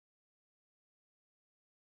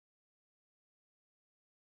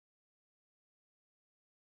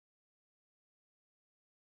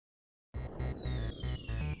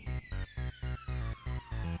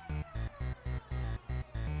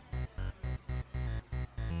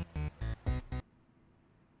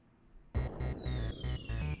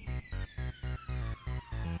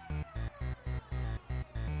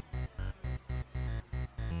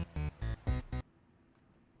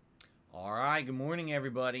Hi, good morning,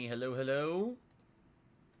 everybody. Hello, hello.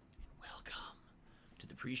 And welcome to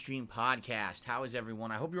the Pre-Stream Podcast. How is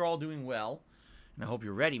everyone? I hope you're all doing well, and I hope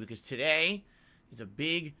you're ready because today is a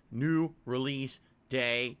big new release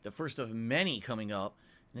day, the first of many coming up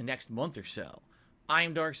in the next month or so. I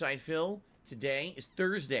am Darkside Phil. Today is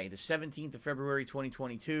Thursday, the 17th of February,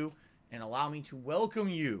 2022, and allow me to welcome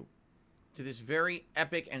you to this very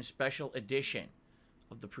epic and special edition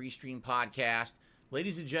of the Pre-Stream Podcast.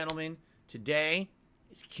 Ladies and gentlemen, today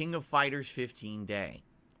is King of Fighters 15 Day.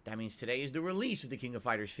 That means today is the release of the King of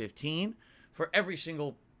Fighters 15 for every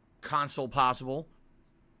single console possible.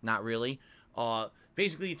 Not really.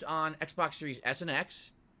 Basically, it's on Xbox Series S and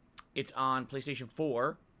X. It's on PlayStation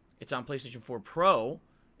 4. It's on PlayStation 4 Pro.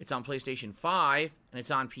 It's on PlayStation 5. And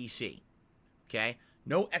it's on PC. Okay?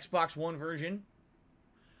 No Xbox One version.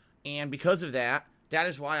 And because of that, that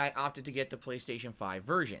is why I opted to get the PlayStation 5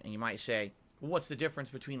 version. And you might say, what's the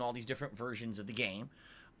difference between all these different versions of the game?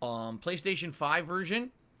 PlayStation 5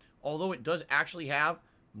 version, although it does actually have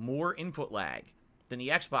more input lag than the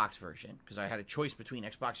Xbox version, because I had a choice between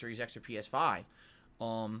Xbox Series X or PS5,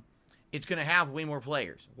 it's going to have way more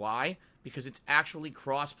players. Why? Because it's actually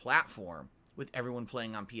cross-platform with everyone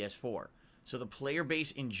playing on PS4. So the player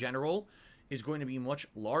base in general is going to be much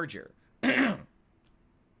larger. And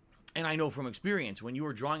I know from experience, when you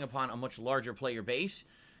are drawing upon a much larger player base,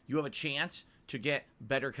 you have a chance to get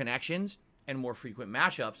better connections and more frequent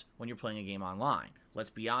matchups when you're playing a game online. Let's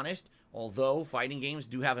be honest, although fighting games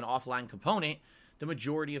do have an offline component, the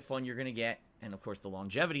majority of fun you're going to get, and of course the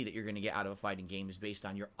longevity that you're going to get out of a fighting game, is based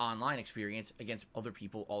on your online experience against other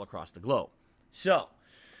people all across the globe. So,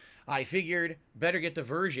 I figured better get the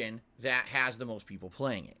version that has the most people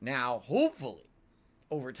playing it. Now, hopefully,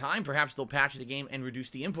 over time, perhaps they'll patch the game and reduce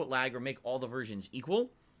the input lag or make all the versions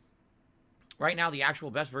equal. Right now, the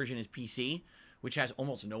actual best version is PC, which has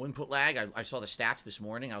almost no input lag. I saw the stats this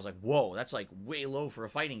morning. I was like, whoa, that's like way low for a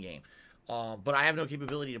fighting game. But I have no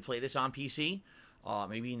capability to play this on PC,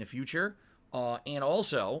 maybe in the future. And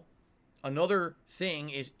also, another thing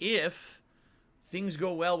is if things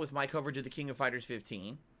go well with my coverage of the King of Fighters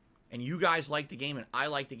 15, and you guys like the game and I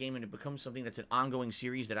like the game and it becomes something that's an ongoing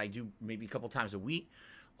series that I do maybe a couple times a week,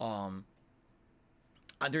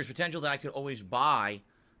 there's potential that I could always buy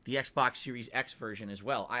the Xbox Series X version as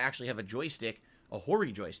well. I actually have a joystick, a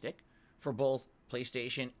Hori joystick, for both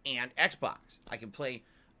PlayStation and Xbox. I can play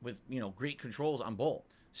with, great controls on both.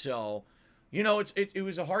 So, it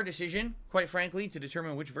was a hard decision, quite frankly, to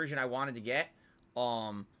determine which version I wanted to get.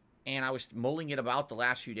 And I was mulling it about the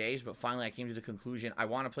last few days, but finally I came to the conclusion I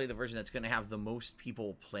want to play the version that's going to have the most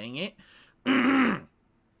people playing it.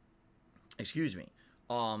 Excuse me.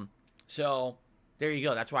 So, there you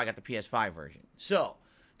go. That's why I got the PS5 version. So,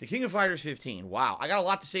 the King of Fighters 15. Wow. I got a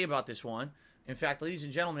lot to say about this one. In fact, ladies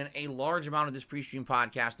and gentlemen, a large amount of this pre-stream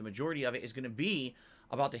podcast, the majority of it, is going to be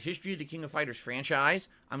about the history of the King of Fighters franchise.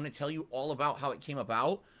 I'm going to tell you all about how it came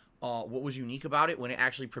about, what was unique about it when it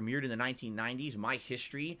actually premiered in the 1990s, my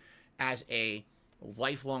history as a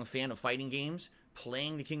lifelong fan of fighting games,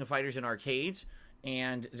 playing the King of Fighters in arcades,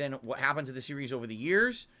 and then what happened to the series over the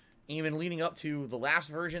years, even leading up to the last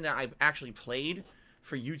version that I actually played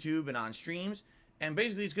for YouTube and on streams. And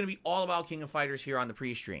basically, it's going to be all about King of Fighters here on the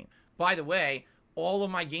pre-stream. By the way, all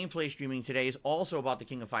of my gameplay streaming today is also about the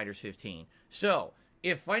King of Fighters 15. So,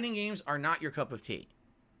 if fighting games are not your cup of tea,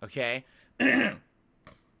 okay?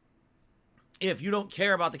 If you don't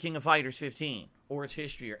care about the King of Fighters 15 or its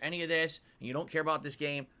history or any of this, and you don't care about this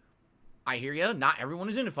game, I hear you. Not everyone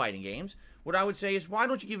is into fighting games. What I would say is, why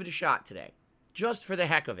don't you give it a shot today? Just for the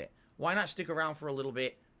heck of it. Why not stick around for a little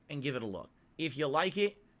bit and give it a look? If you like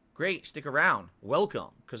it, great, stick around. Welcome,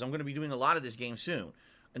 because I'm going to be doing a lot of this game soon,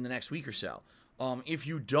 in the next week or so. If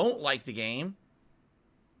you don't like the game,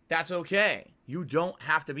 that's okay. You don't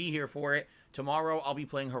have to be here for it. Tomorrow, I'll be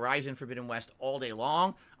playing Horizon Forbidden West all day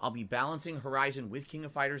long. I'll be balancing Horizon with King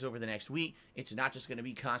of Fighters over the next week. It's not just going to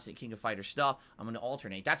be constant King of Fighters stuff. I'm going to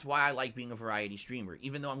alternate. That's why I like being a variety streamer.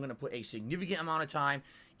 Even though I'm going to put a significant amount of time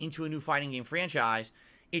into a new fighting game franchise,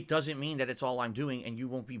 it doesn't mean that it's all I'm doing, and you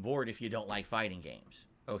won't be bored if you don't like fighting games.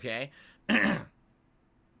 Okay?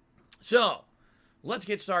 So, let's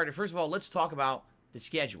get started. First of all, let's talk about the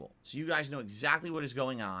schedule, so you guys know exactly what is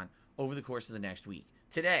going on over the course of the next week.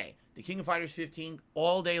 Today, the King of Fighters 15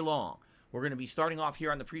 all day long. We're going to be starting off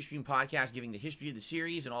here on the pre-stream podcast, giving the history of the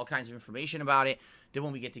series and all kinds of information about it. Then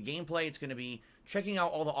when we get to gameplay, it's going to be checking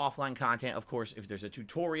out all the offline content. Of course, if there's a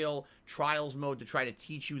tutorial, trials mode to try to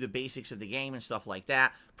teach you the basics of the game and stuff like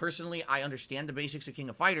that. Personally, I understand the basics of King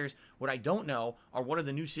of Fighters. What I don't know are what are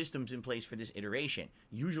the new systems in place for this iteration.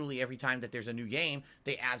 Usually every time that there's a new game,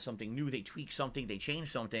 they add something new, they tweak something, they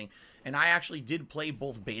change something. And I actually did play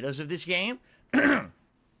both betas of this game,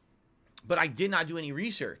 but I did not do any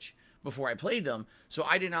research before I played them, so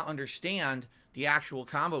I did not understand the actual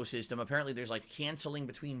combo system. Apparently there's like canceling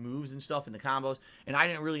between moves and stuff in the combos, and I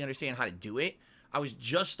didn't really understand how to do it. I was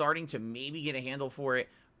just starting to maybe get a handle for it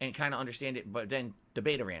and kind of understand it, but then the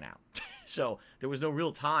beta ran out. So there was no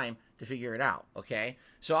real time to figure it out, okay?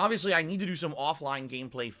 So obviously I need to do some offline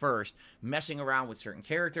gameplay first, messing around with certain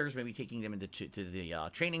characters, maybe taking them into the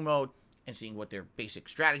training mode and seeing what their basic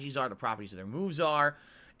strategies are, the properties of their moves are.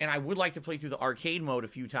 And I would like to play through the arcade mode a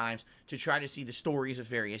few times to try to see the stories of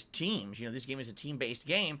various teams. You know, this game is a team-based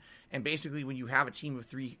game, and basically when you have a team of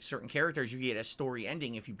 3 certain characters, you get a story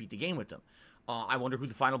ending if you beat the game with them. I wonder who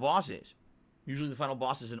the final boss is. Usually the final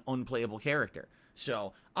boss is an unplayable character.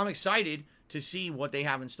 So I'm excited to see what they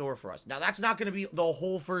have in store for us. Now, that's not going to be the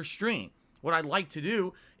whole first stream. What I'd like to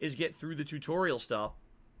do is get through the tutorial stuff,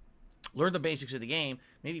 learn the basics of the game,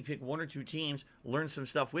 maybe pick 1 or 2 teams, learn some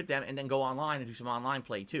stuff with them, and then go online and do some online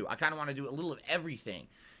play too. I kind of want to do a little of everything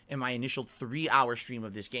in my initial 3-hour stream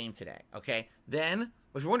of this game today, okay? Then,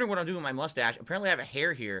 if you're wondering what I'm doing with my mustache, apparently I have a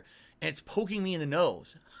hair here, and it's poking me in the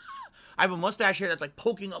nose. I have a mustache hair that's like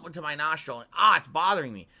poking up into my nostril, and it's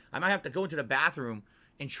bothering me. I might have to go into the bathroom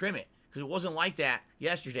and trim it, because it wasn't like that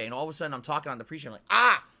yesterday, and all of a sudden I'm talking on the pre-stream,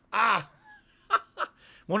 like,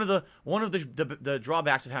 One of the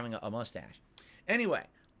drawbacks of having a mustache. Anyway,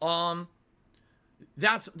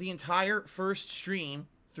 that's the entire first stream,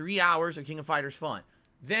 3 hours of King of Fighters fun.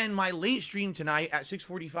 Then my late stream tonight at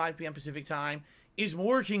 6:45 p.m. Pacific time is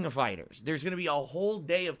more King of Fighters. There's going to be a whole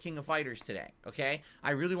day of King of Fighters today, okay?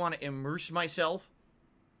 I really want to immerse myself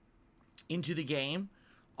into the game,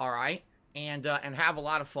 all right? And have a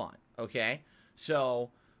lot of fun, okay?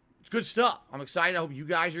 So, it's good stuff. I'm excited. I hope you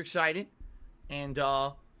guys are excited. And,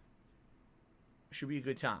 should be a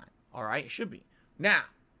good time. All right? It should be. Now,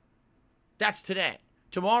 that's today.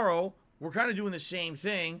 Tomorrow, we're kind of doing the same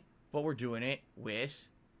thing, but we're doing it with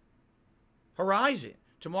Horizon.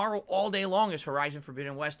 Tomorrow, all day long, is Horizon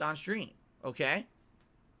Forbidden West on stream. Okay?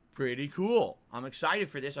 Pretty cool. I'm excited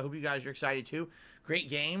for this. I hope you guys are excited too. Great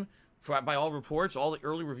game. By all reports, all the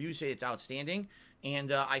early reviews say it's outstanding.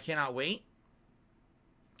 And I cannot wait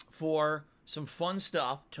for some fun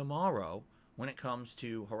stuff tomorrow when it comes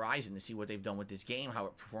to Horizon to see what they've done with this game, how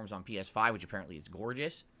it performs on PS5, which apparently is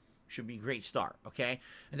gorgeous. Should be a great start, okay?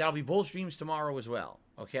 And that'll be both streams tomorrow as well,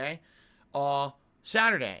 okay?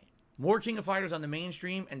 Saturday, more King of Fighters on the main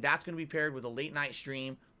stream, and that's going to be paired with a late night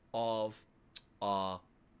stream of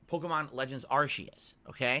Pokemon Legends Arceus,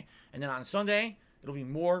 okay? And then on Sunday, it'll be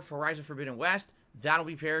more for Horizon Forbidden West. That'll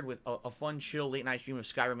be paired with a fun, chill, late night stream of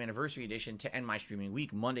Skyrim Anniversary Edition to end my streaming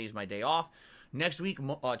week. Monday is my day off. Next week,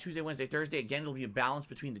 Tuesday, Wednesday, Thursday, again, it'll be a balance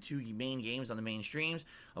between the 2 main games on the main streams.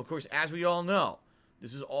 Of course, as we all know,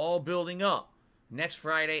 this is all building up. Next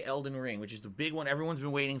Friday, Elden Ring, which is the big one everyone's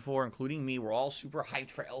been waiting for, including me. We're all super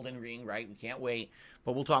hyped for Elden Ring, right? We can't wait.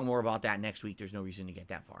 But we'll talk more about that next week. There's no reason to get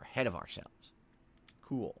that far ahead of ourselves.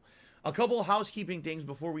 Cool. A couple of housekeeping things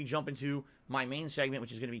before we jump into my main segment,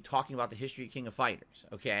 which is going to be talking about the history of King of Fighters,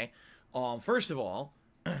 okay? First of all,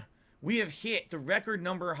 we have hit the record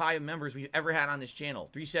number high of members we've ever had on this channel,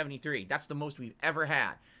 373. That's the most we've ever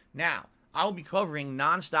had. Now, I'll be covering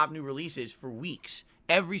nonstop new releases for weeks.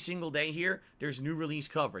 Every single day here, there's new release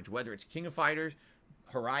coverage, whether it's King of Fighters,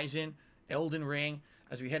 Horizon, Elden Ring.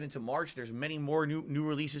 As we head into March, there's many more new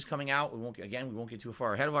releases coming out. We won't get too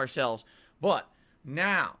far ahead of ourselves. But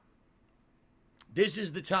now, this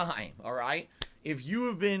is the time, all right? If you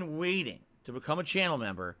have been waiting to become a channel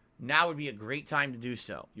member, now would be a great time to do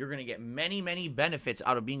so. You're going to get many, many benefits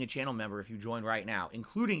out of being a channel member if you join right now,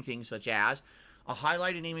 including things such as a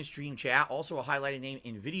highlighted name in stream chat, also a highlighted name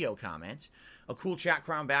in video comments, a cool chat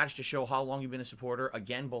crown badge to show how long you've been a supporter,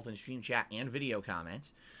 again, both in stream chat and video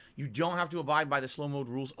comments. You don't have to abide by the slow mode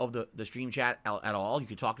rules of the stream chat at all. You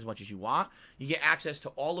can talk as much as you want. You get access to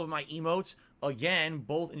all of my emotes, again,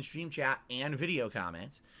 both in stream chat and video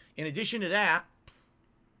comments. In addition to that,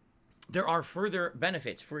 there are further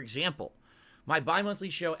benefits. For example, my bi-monthly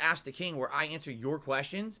show, Ask the King, where I answer your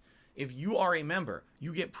questions. If you are a member,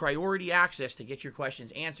 you get priority access to get your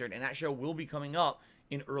questions answered, and that show will be coming up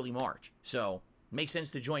in early March. So, makes sense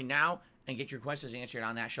to join now and get your questions answered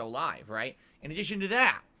on that show live, right? In addition to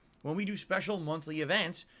that, when we do special monthly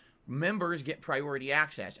events, members get priority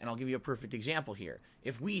access. And I'll give you a perfect example here.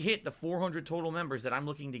 If we hit the 400 total members that I'm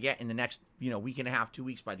looking to get in the next, week and a half, 2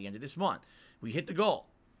 weeks by the end of this month, we hit the goal.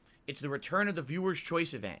 It's the return of the Viewer's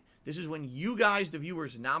Choice event. This is when you guys, the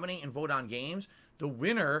viewers, nominate and vote on games. The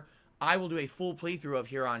winner, I will do a full playthrough of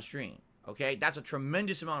here on stream. Okay? That's a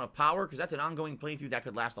tremendous amount of power because that's an ongoing playthrough that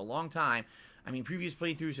could last a long time. I mean, previous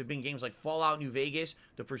playthroughs have been games like Fallout New Vegas,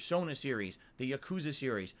 the Persona series, the Yakuza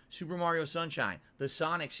series, Super Mario Sunshine, the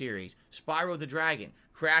Sonic series, Spyro the Dragon,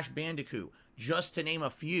 Crash Bandicoot, just to name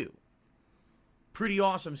a few. Pretty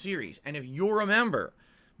awesome series. And if you're a member,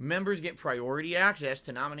 members get priority access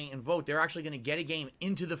to nominate and vote. They're actually going to get a game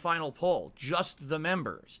into the final poll, just the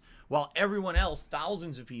members. While everyone else,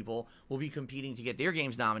 thousands of people, will be competing to get their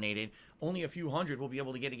games nominated. Only a few hundred will be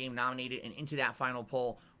able to get a game nominated and into that final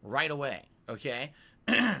poll right away. Okay?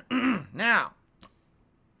 Now,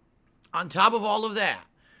 on top of all of that,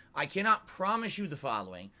 I cannot promise you the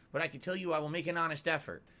following, but I can tell you I will make an honest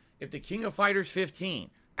effort. If the King of Fighters 15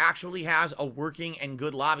 actually has a working and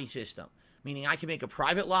good lobby system, meaning I can make a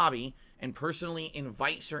private lobby and personally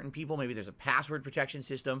invite certain people, maybe there's a password protection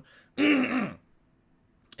system,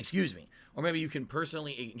 excuse me, or maybe you can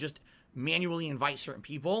personally just manually invite certain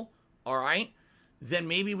people, all right, then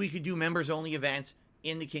maybe we could do members-only events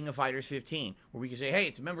in the King of Fighters 15, where we can say, hey,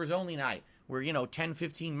 it's members-only night, where, 10,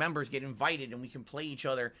 15 members get invited and we can play each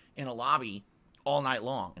other in a lobby all night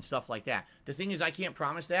long and stuff like that. The thing is, I can't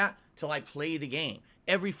promise that till I play the game.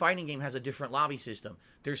 Every fighting game has a different lobby system.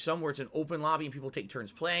 There's some where it's an open lobby and people take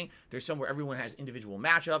turns playing. There's some where everyone has individual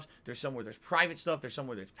matchups. There's some where there's private stuff. There's some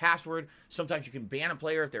where there's password. Sometimes you can ban a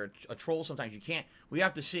player if they're a troll. Sometimes you can't. We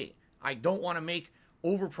have to see. I don't want to make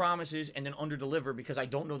over promises and then under deliver because I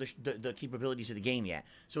don't know the capabilities of the game yet.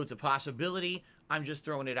 So it's a possibility. I'm just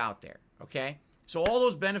throwing it out there. Okay? So all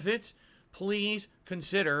those benefits, please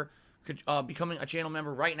consider becoming a channel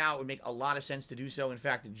member right now. It would make a lot of sense to do so. In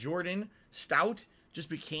fact, Jordan Stout just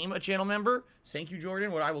became a channel member. Thank you,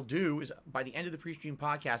 Jordan. What I will do is by the end of the pre-stream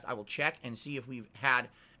podcast, I will check and see if we've had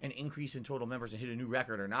an increase in total members and hit a new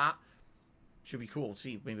record or not. Should be cool.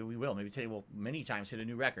 See, maybe we will. Maybe today we'll many times hit a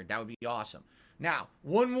new record. That would be awesome. Now,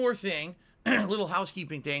 one more thing, a little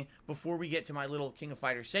housekeeping thing before we get to my little King of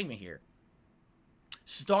Fighters segment here.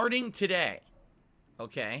 Starting today,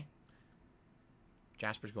 okay?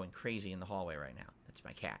 Jasper's going crazy in the hallway right now. That's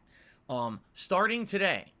my cat. Starting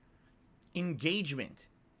today, engagement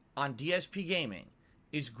on DSP Gaming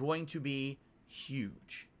is going to be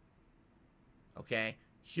huge. Okay?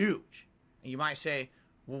 Huge. And you might say,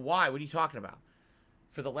 well, why? What are you talking about?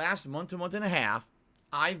 For the last month to month and a half,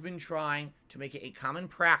 I've been trying to make it a common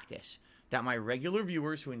practice that my regular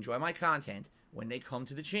viewers who enjoy my content, when they come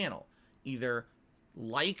to the channel, either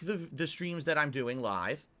like the streams that I'm doing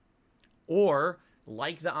live, or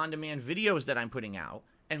like the on-demand videos that I'm putting out,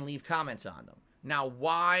 and leave comments on them. Now,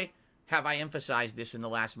 why have I emphasized this in the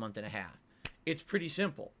last month and a half? It's pretty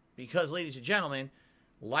simple. Because, ladies and gentlemen,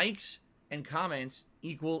 likes and comments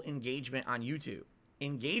equal engagement on YouTube.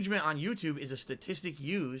 Engagement on YouTube is a statistic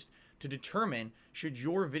used to determine should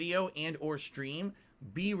your video and or stream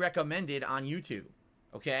be recommended on YouTube.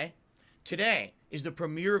 Okay? Today is the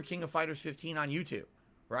premiere of King of Fighters 15 on YouTube,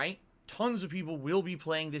 right? Tons of people will be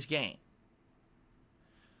playing this game.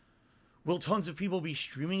 Will tons of people be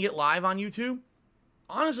streaming it live on YouTube?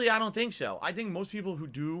 Honestly, I don't think so. I think most people who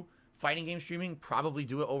do fighting game streaming probably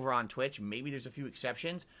do it over on Twitch. Maybe there's a few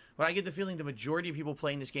exceptions, but I get the feeling the majority of people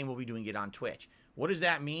playing this game will be doing it on Twitch. What does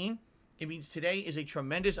that mean? It means today is a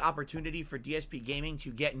tremendous opportunity for DSP Gaming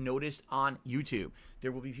to get noticed on YouTube.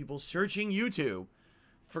 There will be people searching YouTube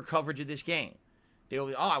for coverage of this game. They will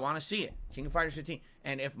be, oh, I want to see it. King of Fighters 15.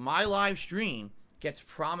 And if my live stream gets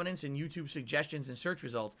prominence in YouTube suggestions and search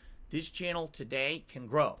results, this channel today can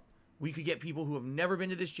grow. We could get people who have never been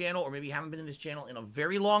to this channel or maybe haven't been to this channel in a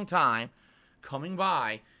very long time coming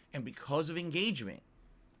by, and because of engagement,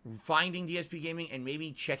 finding DSP Gaming and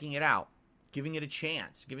maybe checking it out, giving it a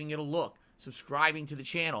chance, giving it a look, subscribing to the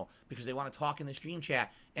channel because they want to talk in the stream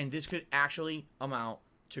chat, and this could actually amount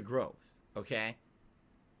to growth, okay?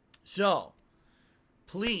 So,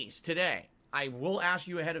 please, today, I will ask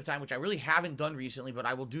you ahead of time, which I really haven't done recently, but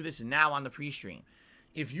I will do this now on the pre-stream.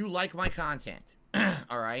 If you like my content,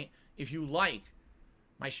 all right, if you like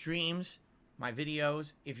my streams, my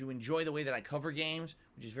videos, if you enjoy the way that I cover games,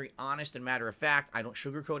 which is very honest and matter of fact, I don't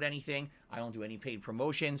sugarcoat anything, I don't do any paid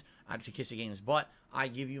promotions, I have to kiss a game's butt, I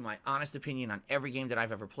give you my honest opinion on every game that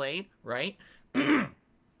I've ever played, right? And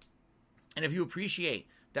if you appreciate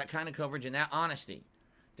that kind of coverage and that honesty,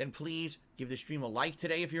 then please give the stream a like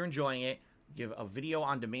today if you're enjoying it, give a video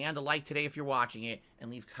on demand a like today if you're watching it,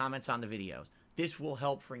 and leave comments on the videos. this will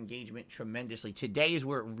help for engagement tremendously. Today is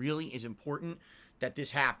where it really is important that this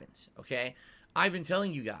happens, okay? I've been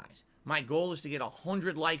telling you guys, my goal is to get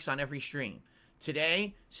 100 likes on every stream.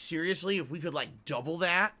 Today, seriously, if we could like double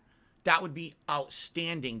that, that would be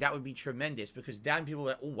outstanding. That would be tremendous, because then people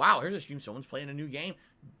are like, oh, wow, here's a stream. Someone's playing a new game.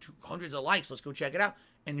 Hundreds of likes. Let's go check it out.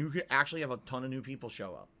 And you could actually have a ton of new people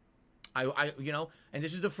show up. You know, and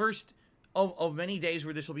this is the first of many days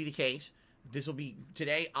where this will be the case. This will be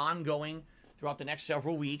today, ongoing throughout the next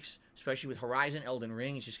several weeks, especially with Horizon, Elden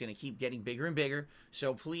Ring. It's just going to keep getting bigger and bigger.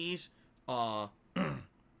 So please,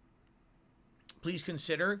 please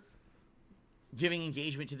consider giving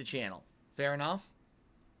engagement to the channel. Fair enough?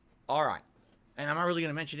 All right. And I'm not really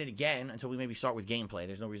going to mention it again until we maybe start with gameplay.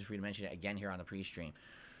 There's no reason for you to mention it again here on the pre-stream.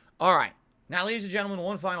 All right. Now, ladies and gentlemen,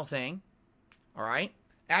 one final thing. All right.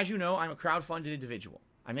 As you know, I'm a crowdfunded individual.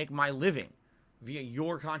 I make my living via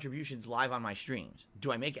your contributions live on my streams.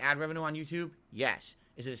 Do I make ad revenue on YouTube? Yes.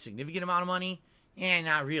 Is it a significant amount of money?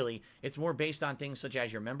 Not really. It's more based on things such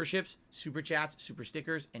as your memberships, super chats, super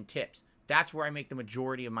stickers, and tips. That's where I make the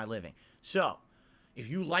majority of my living. So, if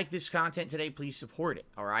you like this content today, please support it,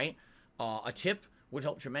 all right? A tip would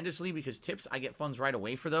help tremendously, because tips, I get funds right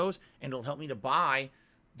away for those, and it'll help me to buy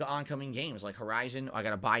the oncoming games like Horizon. I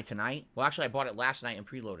got to buy tonight. Well, actually, I bought it last night and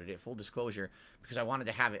preloaded it, full disclosure, because I wanted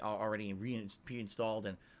to have it already pre-installed,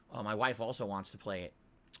 and my wife also wants to play it.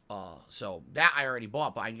 So that I already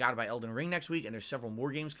bought, but I got to buy Elden Ring next week, and there's several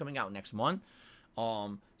more games coming out next month.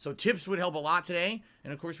 So tips would help a lot today,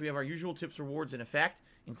 and of course, we have our usual tips rewards in effect,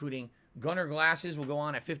 including Gunner glasses will go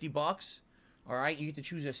on at $50. All right, you get to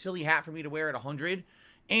choose a silly hat for me to wear at 100,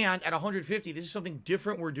 and at 150, this is something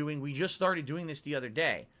different we're doing. We just started doing this the other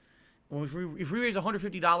day. If we raise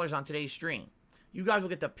 $150 on today's stream, you guys will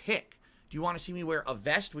get to pick. Do you want to see me wear a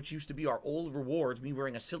vest, which used to be our old rewards, me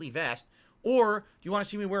wearing a silly vest, or do you want to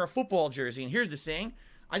see me wear a football jersey? And here's the thing.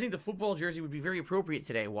 I think the football jersey would be very appropriate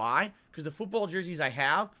today. Why? Because the football jerseys I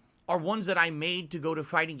have are ones that I made to go to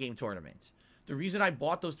fighting game tournaments. The reason I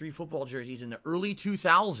bought those 3 football jerseys in the early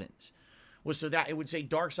 2000s was so that it would say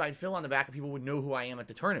Darkside Phil on the back and people would know who I am at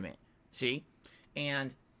the tournament. See?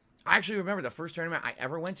 And I actually remember the first tournament I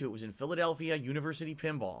ever went to. It was in Philadelphia University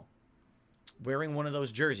Pinball, wearing one of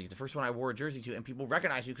those jerseys. The first one I wore a jersey to, and people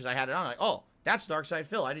recognized me because I had it on. Like, oh, that's Darkside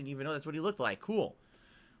Phil. I didn't even know that's what he looked like. Cool.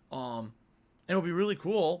 And it'll be really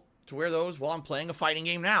cool to wear those while I'm playing a fighting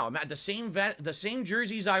game now. I'm at the same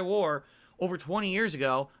jerseys I wore over 20 years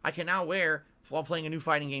ago, I can now wear while playing a new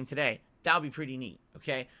fighting game today. That would be pretty neat,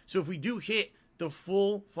 okay? So if we do hit the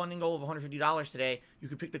full funding goal of $150 today, you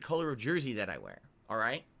can pick the color of jersey that I wear, all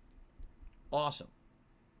right? Awesome.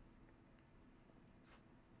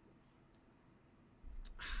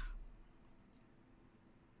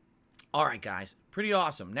 All right, guys, pretty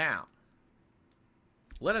awesome. Now,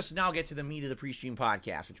 let us now get to the meat of the pre-stream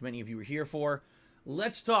podcast, which many of you are here for.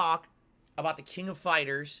 Let's talk about the King of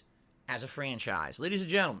Fighters as a franchise. Ladies and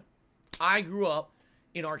gentlemen, I grew up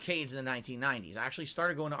in arcades in the 1990s. I actually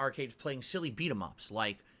started going to arcades playing silly beat-em-ups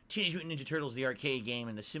like Teenage Mutant Ninja Turtles, the arcade game,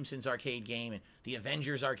 and the Simpsons arcade game, and the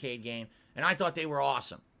Avengers arcade game, and I thought they were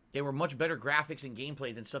awesome. They were much better graphics and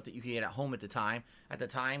gameplay than stuff that you could get at home at the time. At the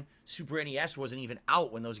time, Super NES wasn't even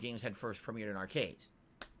out when those games had first premiered in arcades.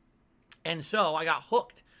 And so I got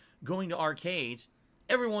hooked going to arcades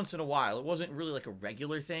every once in a while. It wasn't really like a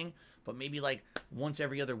regular thing, but maybe like once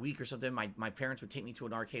every other week or something, my parents would take me to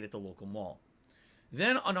an arcade at the local mall.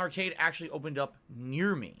 Then an arcade actually opened up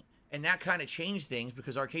near me, and that kind of changed things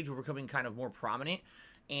because arcades were becoming kind of more prominent,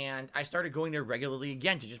 and I started going there regularly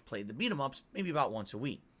again to just play the beat-em-ups, maybe about once a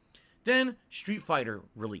week. Then Street Fighter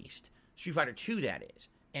released. Street Fighter 2, that is.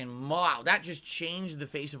 And wow, that just changed the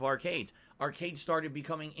face of arcades. Arcades started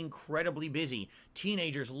becoming incredibly busy.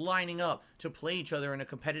 Teenagers lining up to play each other in a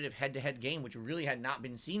competitive head-to-head game, which really had not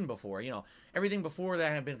been seen before. You know, everything before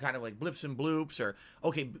that had been kind of like blips and bloops, or,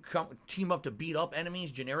 okay, team up to beat up enemies,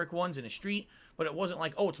 generic ones in a street. But it wasn't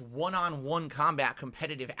like, oh, it's one-on-one combat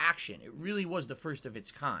competitive action. It really was the first of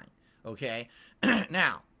its kind, okay?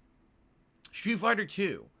 Now, Street Fighter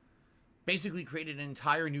 2 basically created an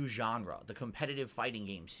entire new genre, the competitive fighting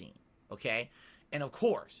game scene, okay? And of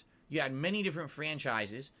course, you had many different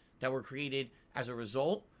franchises that were created as a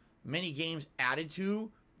result. Many games added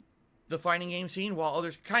to the fighting game scene, while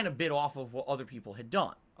others kind of bit off of what other people had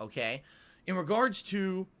done, okay? In regards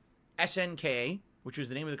to SNK, which was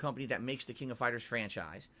the name of the company that makes the King of Fighters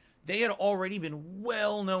franchise, they had already been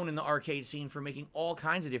well known in the arcade scene for making all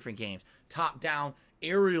kinds of different games. Top-down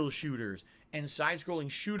aerial shooters and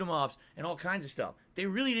side-scrolling shoot-em-ups and all kinds of stuff. They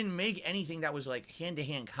really didn't make anything that was like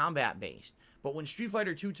hand-to-hand combat based. But when Street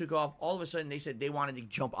Fighter 2 took off, all of a sudden they said they wanted to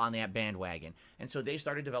jump on that bandwagon. And so they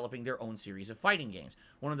started developing their own series of fighting games.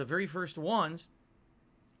 One of the very first ones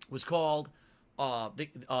was called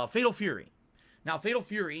Fatal Fury. Now, Fatal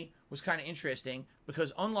Fury was kind of interesting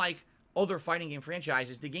because unlike other fighting game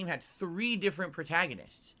franchises, the game had 3 different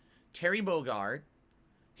protagonists. Terry Bogard,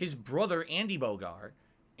 his brother Andy Bogard,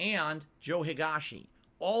 and Joe Higashi.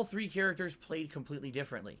 All 3 characters played completely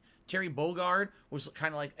differently. Terry Bogard was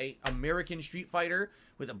kind of like a American Street Fighter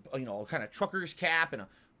with a kind of trucker's cap and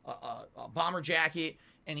a bomber jacket,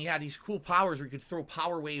 and he had these cool powers where he could throw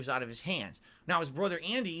power waves out of his hands. Now his brother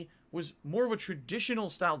Andy was more of a traditional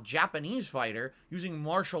style Japanese fighter using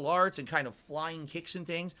martial arts and kind of flying kicks and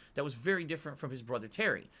things that was very different from his brother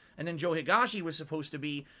Terry. And then Joe Higashi was supposed to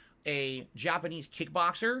be a Japanese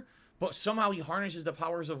kickboxer, but somehow he harnesses the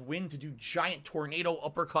powers of wind to do giant tornado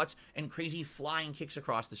uppercuts and crazy flying kicks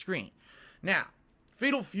across the screen. Now,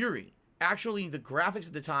 Fatal Fury, actually the graphics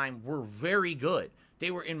at the time were very good. They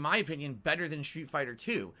were, in my opinion, better than Street Fighter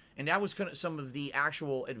 2. And that was kind of some of the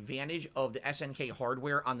actual advantage of the SNK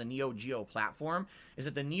hardware on the Neo Geo platform, is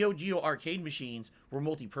that the Neo Geo arcade machines were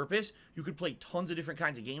multi-purpose. You could play tons of different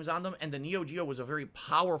kinds of games on them, and the Neo Geo was a very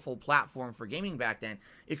powerful platform for gaming back then.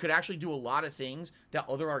 It could actually do a lot of things that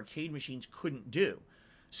other arcade machines couldn't do.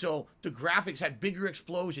 So the graphics had bigger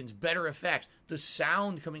explosions, better effects. The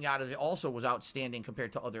sound coming out of it also was outstanding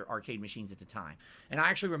compared to other arcade machines at the time. And I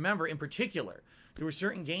actually remember, in particular, there were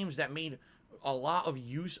certain games that made a lot of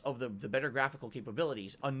use of the better graphical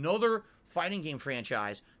capabilities. Another fighting game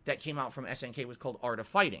franchise that came out from SNK was called Art of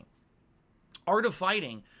Fighting. Art of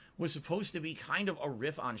Fighting was supposed to be kind of a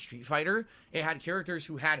riff on Street Fighter. It had characters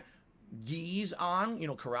who had gis on,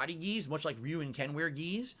 karate gis, much like Ryu and Ken wear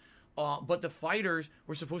gis. But the fighters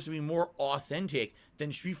were supposed to be more authentic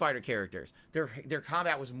than Street Fighter characters. Their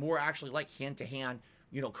combat was more actually like hand-to-hand,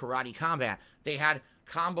 karate combat. They had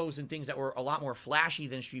combos and things that were a lot more flashy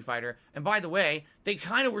than Street Fighter. And by the way, they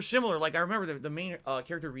kind of were similar. Like, I remember the main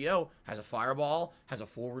character, Ryo, has a fireball, has a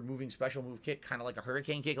forward-moving special move kick, kind of like a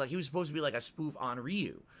hurricane kick. Like, he was supposed to be like a spoof on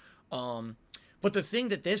Ryu. But the thing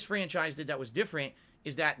that this franchise did that was different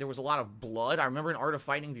is that there was a lot of blood. I remember in Art of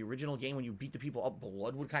Fighting, the original game, when you beat the people up,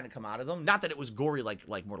 blood would kind of come out of them. Not that it was gory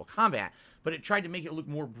like Mortal Kombat, but it tried to make it look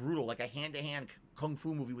more brutal, like a hand-to-hand kung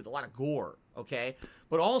fu movie with a lot of gore, okay?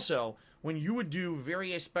 But also, when you would do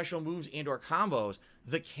various special moves and or combos,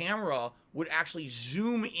 the camera would actually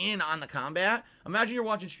zoom in on the combat. Imagine you're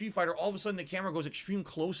watching Street Fighter, all of a sudden the camera goes extreme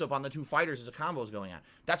close-up on the 2 fighters as a combo is going on.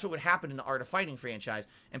 That's what would happen in the Art of Fighting franchise,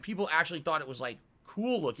 and people actually thought it was, like,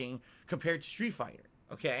 cool-looking compared to Street Fighter.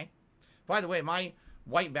 Okay. By the way, my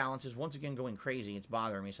white balance is once again going crazy. It's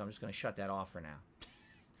bothering me, so I'm just going to shut that off for now.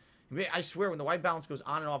 I swear, when the white balance goes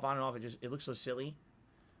on and off, it looks so silly.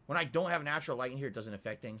 When I don't have natural light in here, it doesn't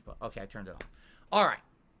affect things. But okay, I turned it off. All right.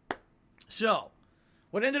 So,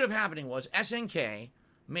 what ended up happening was SNK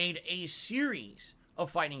made a series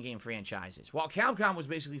of fighting game franchises, while Capcom was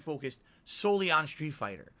basically focused solely on Street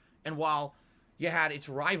Fighter. And while you had its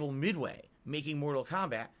rival Midway making Mortal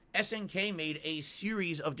Kombat, SNK made a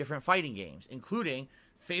series of different fighting games, including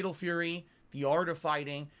Fatal Fury, The Art of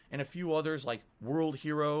Fighting, and a few others like World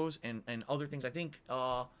Heroes and other things. I think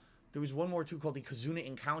there was one more too called the Kazuna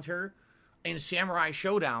Encounter, and Samurai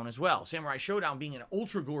Showdown as well. Samurai Showdown being an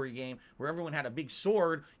ultra gory game where everyone had a big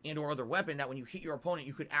sword and or other weapon that when you hit your opponent,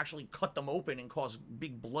 you could actually cut them open and cause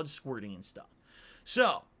big blood squirting and stuff.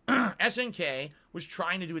 So, SNK was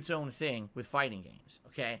trying to do its own thing with fighting games,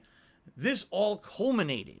 okay? This all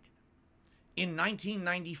culminated in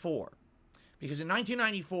 1994, because in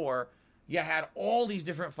 1994, you had all these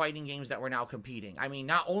different fighting games that were now competing. I mean,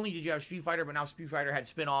 not only did you have Street Fighter, but now Street Fighter had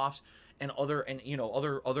spin-offs and other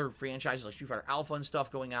franchises like Street Fighter Alpha and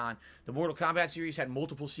stuff going on. The Mortal Kombat series had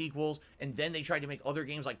multiple sequels, and then they tried to make other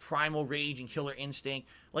games like Primal Rage and Killer Instinct.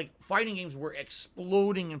 Like, fighting games were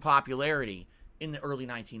exploding in popularity in the early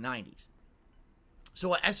 1990s. So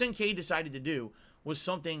what SNK decided to do was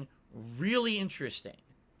something really interesting.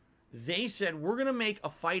 They said, we're going to make a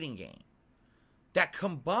fighting game that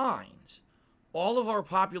combines all of our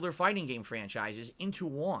popular fighting game franchises into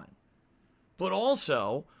one. But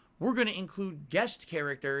also, we're going to include guest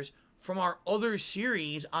characters from our other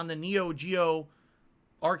series on the Neo Geo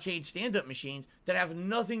arcade stand-up machines that have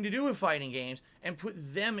nothing to do with fighting games and put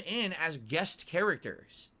them in as guest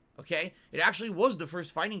characters. Okay? It actually was the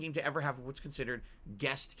first fighting game to ever have what's considered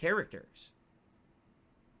guest characters.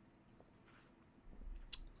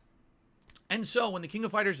 And so, when the King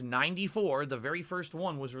of Fighters 94, the very first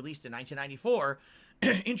one, was released in 1994,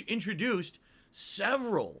 introduced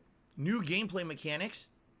several new gameplay mechanics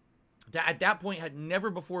that at that point had never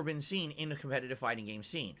before been seen in a competitive fighting game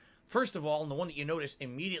scene. First of all, and the one that you notice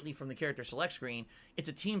immediately from the character select screen, it's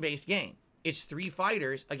a team-based game. It's 3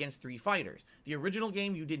 fighters against 3 fighters. The original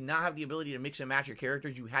game, you did not have the ability to mix and match your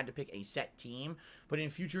characters. You had to pick a set team. But in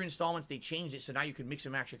future installments, they changed it so now you could mix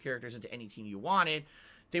and match your characters into any team you wanted.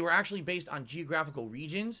 They were actually based on geographical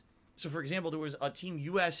regions. So, for example, there was a Team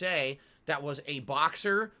USA that was a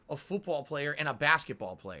boxer, a football player, and a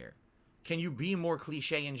basketball player. Can you be more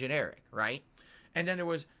cliche and generic, right? And then there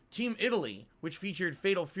was Team Italy, which featured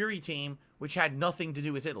Fatal Fury Team, which had nothing to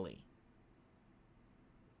do with Italy.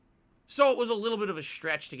 So it was a little bit of a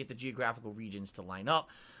stretch to get the geographical regions to line up.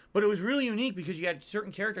 But it was really unique because you had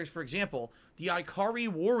certain characters. For example, the Ikari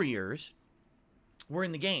Warriors were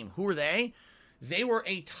in the game. Who were they? They were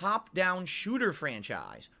a top-down shooter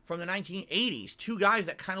franchise from the 1980s. 2 guys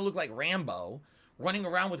that kind of look like Rambo, running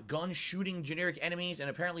around with guns, shooting generic enemies. And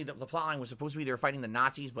apparently the plotline was supposed to be they were fighting the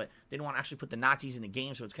Nazis, but they didn't want to actually put the Nazis in the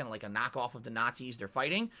game, so it's kind of like a knockoff of the Nazis they're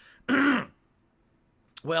fighting.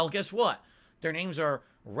 Well, guess what? Their names are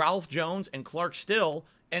Ralph Jones and Clark Still,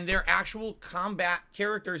 and they're actual combat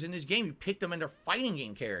characters in this game. You pick them and they're fighting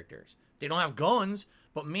game characters. They don't have guns,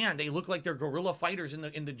 but man, they look like they're guerrilla fighters in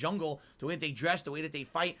the jungle. The way that they dress, the way that they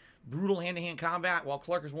fight, brutal hand-to-hand combat, while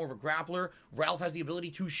Clark is more of a grappler. Ralph has the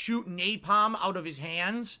ability to shoot napalm out of his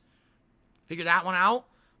hands. Figure that one out.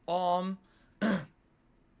 In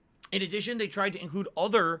addition, they tried to include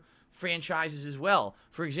other franchises as well.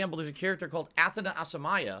 For example, there's a character called Athena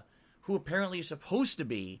Asamaya, who apparently is supposed to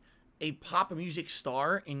be a pop music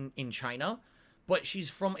star in China, but she's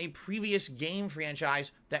from a previous game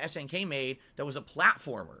franchise that SNK made that was a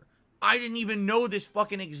platformer. I didn't even know this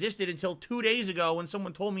fucking existed until 2 days ago when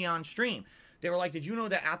someone told me on stream. They were like, did you know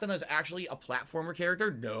that Athena is actually a platformer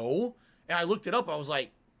character? No. And I looked it up. I was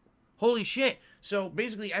like, holy shit. So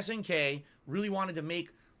basically SNK really wanted to make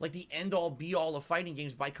like the end-all be-all of fighting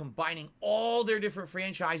games by combining all their different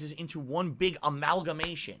franchises into one big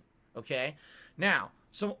amalgamation. Okay? Now,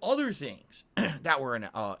 some other things that were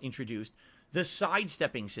introduced. The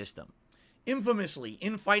sidestepping system. Infamously,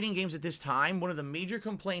 in fighting games at this time, one of the major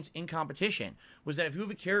complaints in competition was that if you have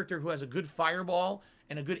a character who has a good fireball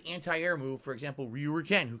and a good anti-air move, for example, Ryu or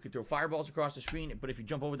Ken, who could throw fireballs across the screen, but if you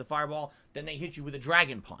jump over the fireball, then they hit you with a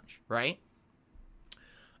dragon punch, right?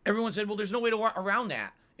 Everyone said, well, there's no way to around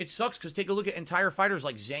that. It sucks because take a look at entire fighters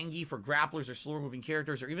like Zangief for grapplers or slower moving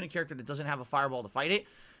characters, or even a character that doesn't have a fireball to fight it.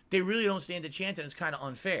 They really don't stand a chance, and it's kind of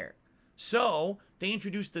unfair. So, they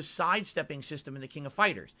introduced the sidestepping system in the King of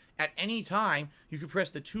Fighters. At any time, you can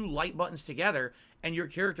press the 2 light buttons together, and your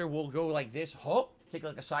character will go like this, hop, take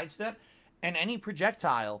like a sidestep, and any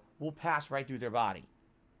projectile will pass right through their body.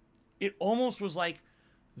 It almost was like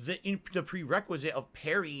the prerequisite of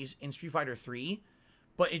parries in Street Fighter 3,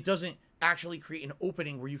 but it doesn't actually create an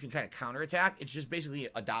opening where you can kind of counterattack. It's just basically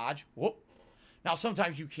a dodge, whoop. Now,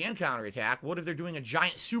 sometimes you can counterattack. What if they're doing a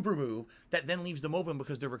giant super move that then leaves them open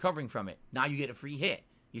because they're recovering from it? Now you get a free hit,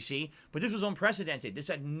 you see? But this was unprecedented. This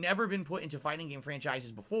had never been put into fighting game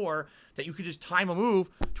franchises before, that you could just time a move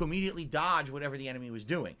to immediately dodge whatever the enemy was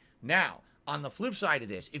doing. Now, on the flip side of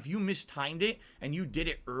this, if you mistimed it and you did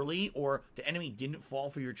it early, or the enemy didn't fall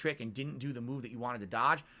for your trick and didn't do the move that you wanted to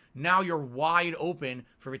dodge, now you're wide open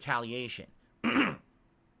for retaliation.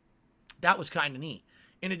 That was kind of neat.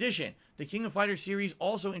 In addition, the King of Fighters series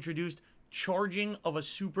also introduced charging of a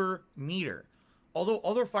super meter. Although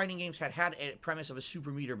other fighting games had a premise of a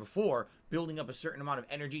super meter before, building up a certain amount of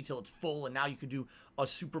energy till it's full, and now you could do a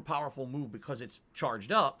super powerful move because it's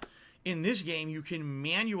charged up. In this game, you can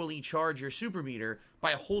manually charge your super meter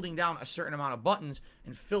by holding down a certain amount of buttons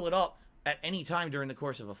and fill it up at any time during the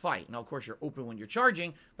course of a fight. Now, of course, you're open when you're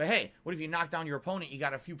charging, but hey, what if you knock down your opponent? You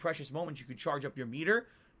got a few precious moments, you could charge up your meter.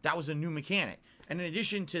 That was a new mechanic. And in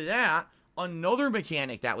addition to that, another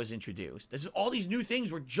mechanic that was introduced. All these new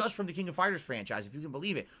things were just from the King of Fighters franchise, if you can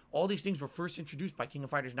believe it. All these things were first introduced by King of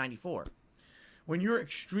Fighters 94. When you're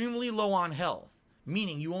extremely low on health,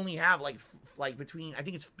 meaning you only have like between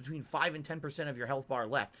 5 and 10% of your health bar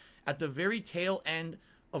left, at the very tail end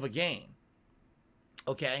of a game,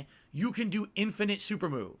 okay, you can do infinite super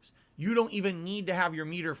moves. You don't even need to have your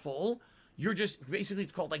meter full. You're just, basically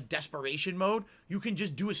it's called like desperation mode. You can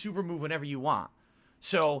just do a super move whenever you want.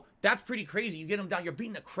 So that's pretty crazy. You get them down, you're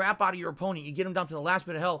beating the crap out of your opponent. You get them down to the last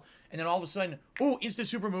bit of health, and then all of a sudden, ooh, instant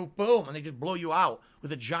super move, boom, and they just blow you out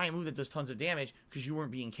with a giant move that does tons of damage because you weren't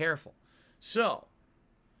being careful. So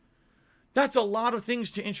that's a lot of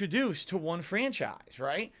things to introduce to one franchise,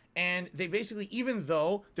 right? And they basically, even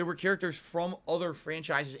though there were characters from other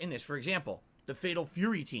franchises in this, for example, the Fatal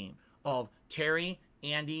Fury team of Terry,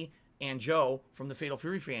 Andy, and Joe from the Fatal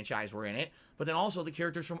Fury franchise were in it, but then also the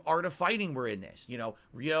characters from Art of Fighting were in this. You know,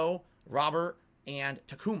 Ryo, Robert, and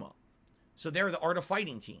Takuma. So they're the Art of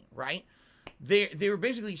Fighting team, right? They were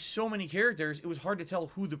basically so many characters, it was hard to tell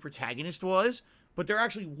who the protagonist was, but there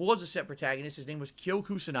actually was a set protagonist. His name was Kyo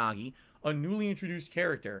Kusanagi, a newly introduced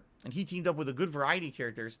character, and he teamed up with a good variety of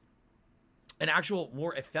characters. An actual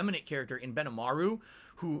more effeminate character in Benimaru,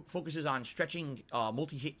 who focuses on stretching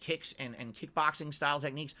multi-hit kicks and kickboxing style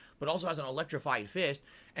techniques, but also has an electrified fist.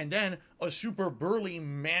 And then a super burly,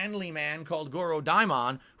 manly man called Goro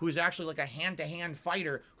Daimon, who is actually like a hand-to-hand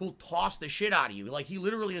fighter who'll toss the shit out of you. Like, he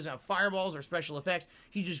literally doesn't have fireballs or special effects.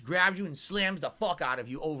 He just grabs you and slams the fuck out of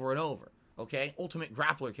you over and over. Okay? Ultimate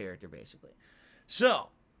grappler character, basically. So,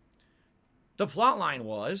 the plot line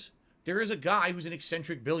was, there is a guy who's an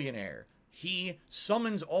eccentric billionaire. He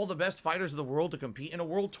summons all the best fighters of the world to compete in a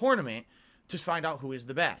world tournament to find out who is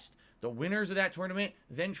the best. The winners of that tournament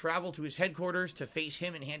then travel to his headquarters to face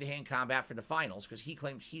him in hand-to-hand combat for the finals, because he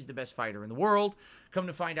claims he's the best fighter in the world. Come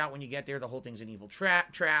to find out when you get there, the whole thing's an evil trick,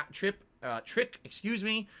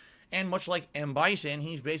 and much like M. Bison,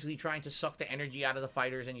 he's basically trying to suck the energy out of the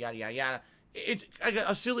fighters and yada, yada, yada. It's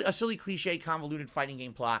a silly cliche, convoluted fighting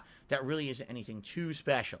game plot that really isn't anything too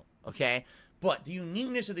special, okay? But the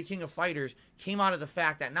uniqueness of the King of Fighters came out of the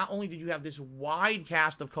fact that not only did you have this wide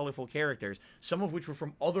cast of colorful characters, some of which were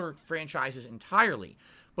from other franchises entirely,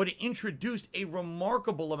 but it introduced a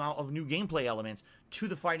remarkable amount of new gameplay elements to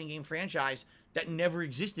the fighting game franchise that never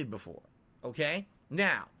existed before, okay?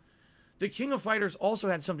 Now, the King of Fighters also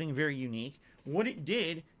had something very unique. What it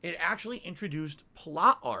did, it actually introduced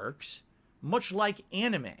plot arcs, much like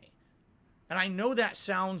anime. And I know that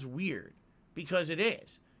sounds weird, because it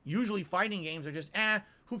is. Usually fighting games are just,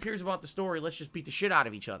 who cares about the story? Let's just beat the shit out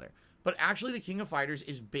of each other. But actually, the King of Fighters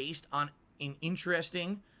is based on an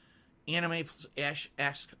interesting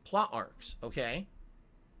anime-esque plot arcs, okay?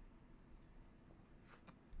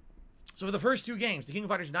 So for the first two games, the King of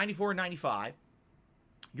Fighters 94 and 95,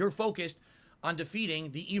 you're focused on defeating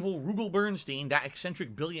the evil Rugal Bernstein, that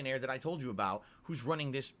eccentric billionaire that I told you about, who's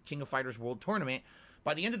running this King of Fighters World Tournament.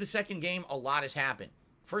 By the end of the second game, a lot has happened.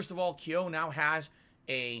 First of all, Kyo now has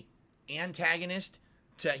a antagonist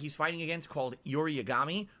that he's fighting against called Iori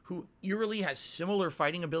Yagami, who eerily has similar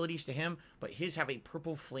fighting abilities to him, but his have a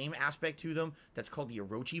purple flame aspect to them that's called the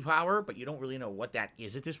Orochi power, but you don't really know what that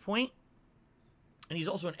is at this point. And he's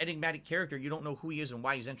also an enigmatic character. You don't know who he is and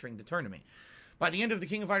why he's entering the tournament. By the end of the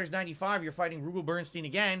King of Fighters 95, you're fighting Rugal Bernstein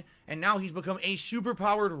again, and now he's become a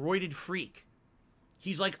super-powered roided freak.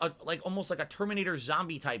 He's like almost like a Terminator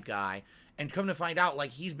zombie type guy, and come to find out, like,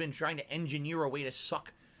 he's been trying to engineer a way to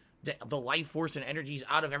suck the life force and energies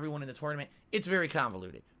out of everyone in the tournament. It's very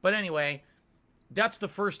convoluted. But anyway, that's the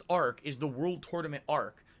first arc, is the World Tournament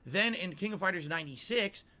arc. Then in King of Fighters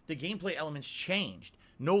 96, the gameplay elements changed.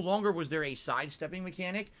 No longer was there a sidestepping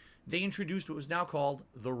mechanic. They introduced what was now called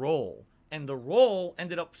the roll. And the roll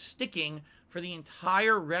ended up sticking for the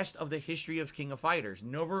entire rest of the history of King of Fighters.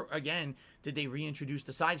 Never again did they reintroduce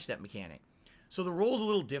the sidestep mechanic. So the roll's a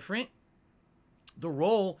little different. The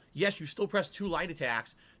roll, yes, you still press 2 light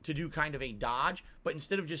attacks to do kind of a dodge, but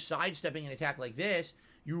instead of just sidestepping an attack like this,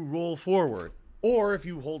 you roll forward. Or if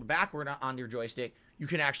you hold backward on your joystick, you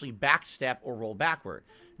can actually backstep or roll backward.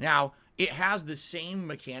 Now, it has the same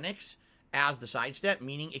mechanics as the sidestep,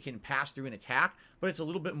 meaning it can pass through an attack, but it's a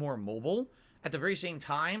little bit more mobile. At the very same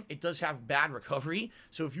time, it does have bad recovery,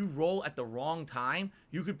 so if you roll at the wrong time,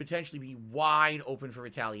 you could potentially be wide open for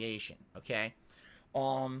retaliation, okay?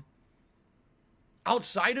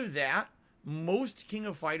 Outside of that, most King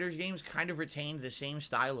of Fighters games kind of retained the same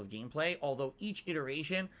style of gameplay, although each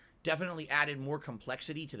iteration definitely added more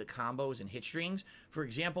complexity to the combos and hit strings. For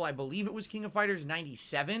example, I believe it was King of Fighters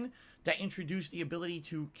 97 that introduced the ability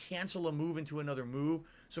to cancel a move into another move.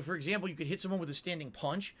 So for example, you could hit someone with a standing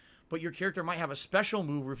punch, but your character might have a special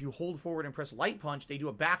move where if you hold forward and press light punch, they do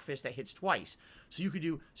a back fist that hits twice. So you could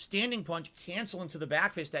do standing punch, cancel into the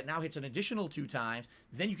back fist that now hits an additional 2 times,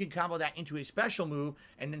 then you can combo that into a special move,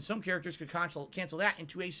 and then some characters could cancel that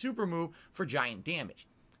into a super move for giant damage.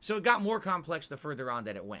 So it got more complex the further on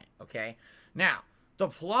that it went, okay? Now, the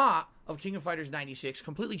plot of King of Fighters 96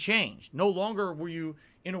 completely changed. No longer were you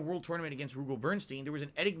in a world tournament against Rugal Bernstein. There was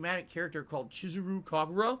an enigmatic character called Chizuru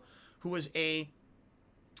Kagura, who was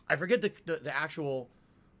I forget the actual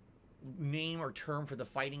name or term for the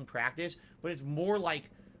fighting practice, but it's more like,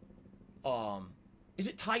 is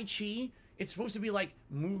it Tai Chi? It's supposed to be like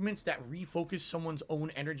movements that refocus someone's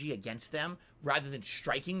own energy against them rather than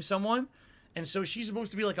striking someone. And so she's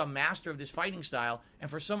supposed to be like a master of this fighting style,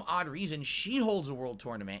 and for some odd reason, she holds a world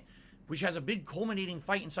tournament, which has a big culminating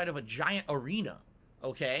fight inside of a giant arena,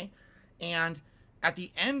 okay? And at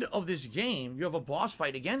the end of this game, you have a boss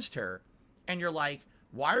fight against her, and you're like,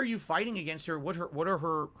 why are you fighting against her? What are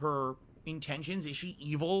her intentions? Is she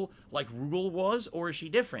evil like Rugal was, or is she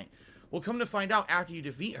different? Well, come to find out after you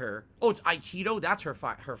defeat her. Oh, it's Aikido? That's her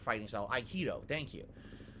fighting style. Aikido. Thank you.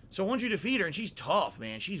 So once you defeat her, and she's tough,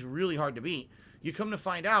 man. She's really hard to beat. You come to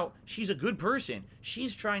find out she's a good person.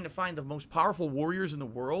 She's trying to find the most powerful warriors in the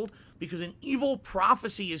world because an evil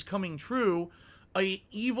prophecy is coming true. A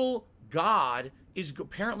evil god is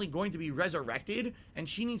apparently going to be resurrected, and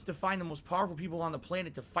she needs to find the most powerful people on the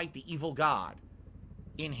planet to fight the evil god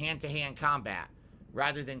in hand-to-hand combat,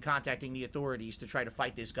 rather than contacting the authorities to try to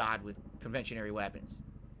fight this god with conventionary weapons.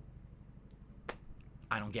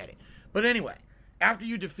 I don't get it. But anyway, after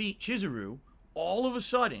you defeat Chizuru, all of a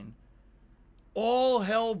sudden, all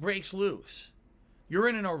hell breaks loose. You're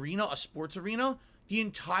in an arena, a sports arena. The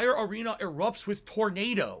entire arena erupts with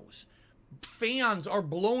tornadoes. Fans are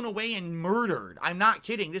blown away and murdered. I'm not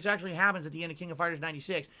kidding. This actually happens at the end of King of Fighters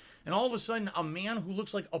 96. And all of a sudden, a man who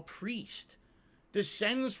looks like a priest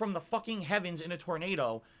descends from the fucking heavens in a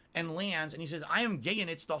tornado and lands, and he says, I am Gaian,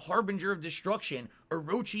 it's the harbinger of destruction.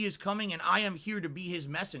 Orochi is coming, and I am here to be his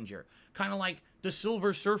messenger. Kind of like the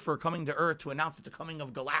Silver Surfer coming to Earth to announce the coming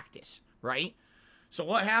of Galactus, right? So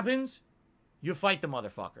what happens? You fight the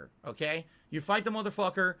motherfucker, okay? You fight the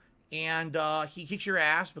motherfucker, and he kicks your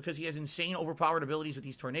ass because he has insane overpowered abilities with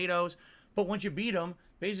these tornadoes. But once you beat him,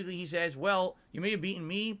 basically he says, well, you may have beaten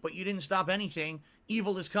me, but you didn't stop anything.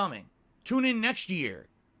 Evil is coming. Tune in next year.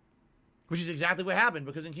 Which is exactly what happened,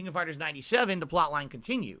 because in King of Fighters 97, the plotline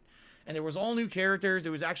continued. And there was all new characters.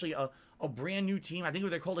 There was actually a brand new team. I think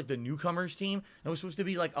they're called like the Newcomers team. And it was supposed to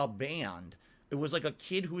be like a band. It was like a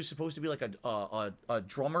kid who was supposed to be like a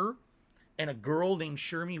drummer, and a girl named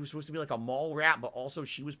Shermie who was supposed to be like a mall rat, but also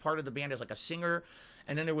she was part of the band as like a singer.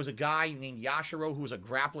 And then there was a guy named Yashiro who was a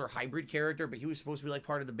grappler hybrid character, but he was supposed to be like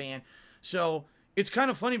part of the band. So it's kind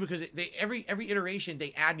of funny because every iteration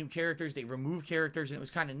they add new characters, they remove characters, and it was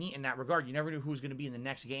kind of neat in that regard. You never knew who was going to be in the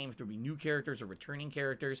next game, if there would be new characters or returning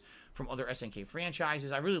characters from other SNK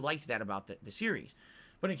franchises. I really liked that about the series.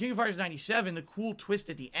 But in King of Fighters 97, the cool twist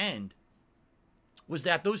at the end was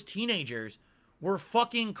that those teenagers were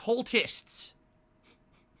fucking cultists.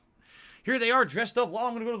 Here they are dressed up, well,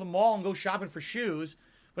 I'm going to go to the mall and go shopping for shoes.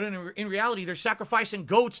 But in reality, they're sacrificing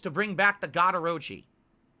goats to bring back the god Orochi.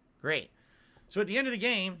 Great. So at the end of the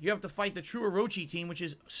game, you have to fight the true Orochi team, which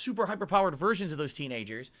is super hyper-powered versions of those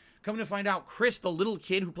teenagers. Coming to find out, Chris, the little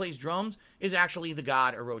kid who plays drums, is actually the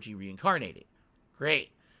god Orochi reincarnated.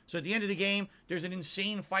 Great. So at the end of the game, there's an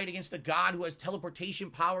insane fight against a god who has teleportation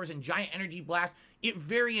powers and giant energy blasts. It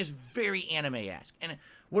is very anime-esque. And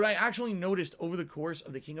what I actually noticed over the course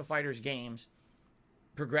of the King of Fighters games,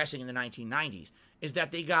 progressing in the 1990s, is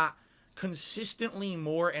that they got consistently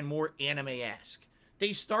more and more anime-esque.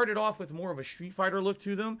 They started off with more of a Street Fighter look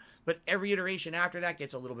to them, but every iteration after that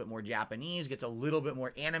gets a little bit more Japanese, gets a little bit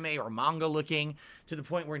more anime or manga looking, to the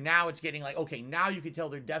point where now it's getting like, okay, now you can tell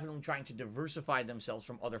they're definitely trying to diversify themselves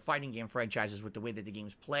from other fighting game franchises with the way that the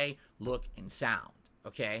games play, look, and sound,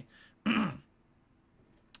 okay?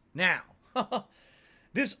 Now,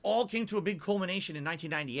 this all came to a big culmination in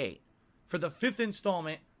 1998. For the fifth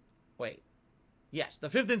installment, the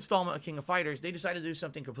fifth installment of King of Fighters, they decided to do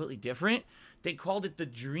something completely different. They called it the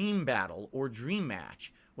Dream Battle or Dream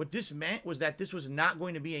Match. What this meant was that this was not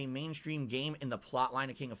going to be a mainstream game in the plotline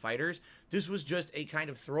of King of Fighters. This was just a kind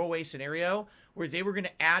of throwaway scenario where they were going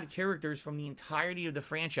to add characters from the entirety of the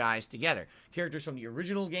franchise together. Characters from the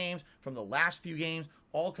original games, from the last few games,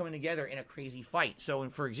 all coming together in a crazy fight. So,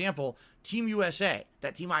 for example, Team USA,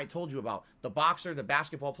 that team I told you about, the boxer, the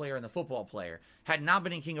basketball player, and the football player, had not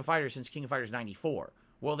been in King of Fighters since King of Fighters 94.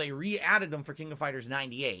 Well, they re-added them for King of Fighters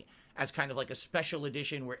 98 as kind of like a special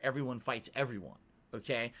edition where everyone fights everyone,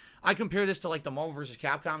 okay? I compare this to like the Marvel vs.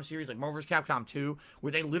 Capcom series, like Marvel vs. Capcom 2,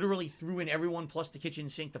 where they literally threw in everyone plus the kitchen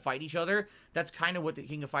sink to fight each other. That's kind of what the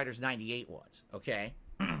King of Fighters 98 was, okay?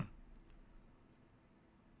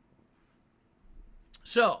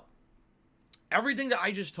 So, everything that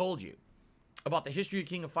I just told you about the history of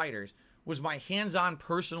King of Fighters was my hands-on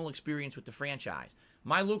personal experience with the franchise.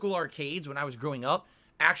 My local arcades, when I was growing up,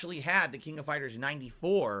 actually had the King of Fighters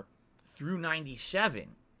 94 through 97.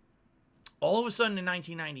 All of a sudden in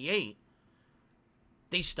 1998,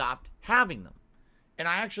 they stopped having them. And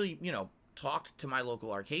I actually, talked to my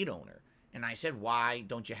local arcade owner. And I said, why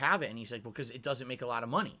don't you have it? And he's like, because it doesn't make a lot of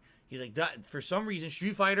money. He's like, for some reason,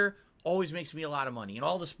 Street Fighter always makes me a lot of money. And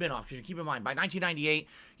all the spin-offs, because you keep in mind, by 1998,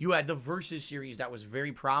 you had the Versus series that was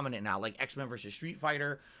very prominent now, like X-Men versus Street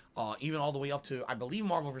Fighter, even all the way up to, I believe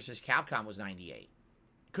Marvel vs. Capcom was 98.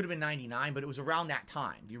 Could have been 99, but it was around that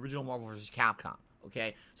time, the original Marvel vs. Capcom,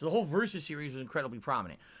 okay? So the whole Versus series was incredibly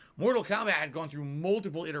prominent. Mortal Kombat had gone through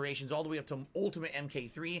multiple iterations all the way up to Ultimate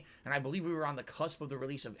MK3, and I believe we were on the cusp of the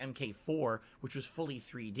release of MK4, which was fully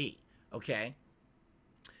 3D, okay?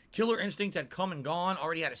 Killer Instinct had come and gone,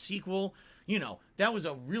 already had a sequel. You know, that was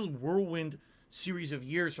a real whirlwind series of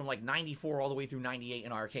years from like 94 all the way through 98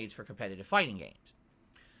 in arcades for competitive fighting games.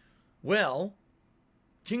 Well,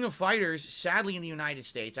 King of Fighters, sadly in the United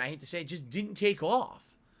States, I hate to say it, just didn't take off.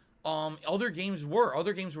 Other games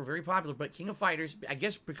were very popular, but King of Fighters, I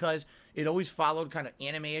guess because it always followed kind of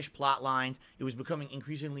anime-ish plot lines, it was becoming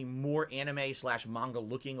increasingly more anime/manga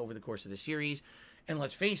looking over the course of the series. And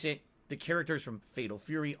let's face it, the characters from Fatal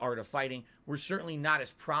Fury, Art of Fighting, were certainly not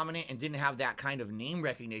as prominent and didn't have that kind of name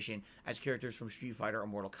recognition as characters from Street Fighter or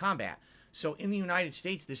Mortal Kombat. So in the United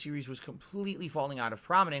States, the series was completely falling out of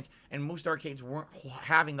prominence, and most arcades weren't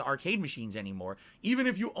having the arcade machines anymore. Even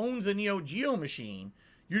if you owned the Neo Geo machine,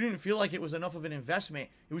 you didn't feel like it was enough of an investment.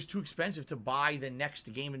 It was too expensive to buy the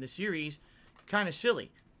next game in the series. Kind of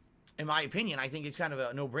silly. In my opinion, I think it's kind of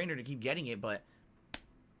a no-brainer to keep getting it, but,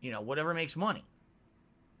 you know, whatever makes money.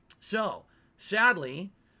 So,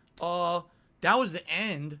 sadly, that was the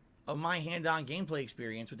end of my hand-on gameplay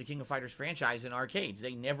experience with the King of Fighters franchise in arcades.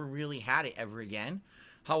 They never really had it ever again.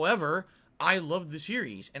 However, I loved the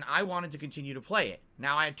series, and I wanted to continue to play it.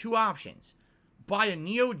 Now, I had two options. Buy a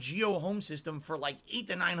Neo Geo home system for like $800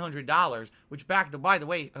 to $900, which by the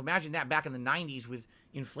way, imagine that back in the 90s with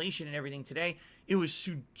inflation and everything today, it was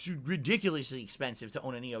ridiculously expensive to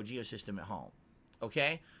own a Neo Geo system at home,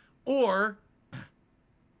 okay? Or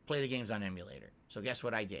play the games on emulator. So guess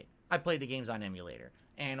what I did? I played the games on emulator.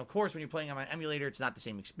 And of course, when you're playing on an emulator, it's not the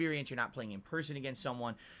same experience. You're not playing in person against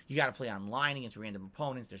someone. You got to play online against random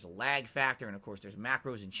opponents. There's a lag factor, and of course, there's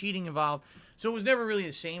macros and cheating involved. So it was never really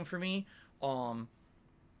the same for me.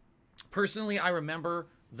 Personally, I remember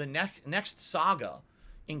the next saga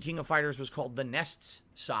in King of Fighters was called the Nests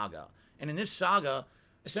Saga. And in this saga,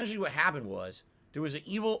 essentially what happened was there was an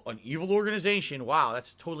evil organization, wow,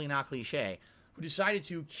 that's totally not cliche, who decided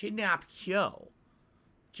to kidnap Kyo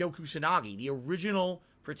Kusanagi, the original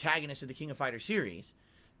protagonist of the King of Fighters series,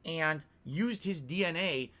 and used his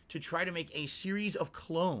DNA to try to make a series of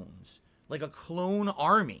clones, like a clone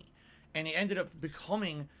army. And it ended up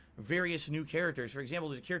becoming various new characters. For example,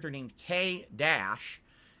 there's a character named K-Dash,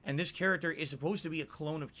 and this character is supposed to be a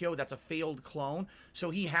clone of Kyo that's a failed clone.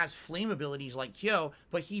 So he has flame abilities like Kyo,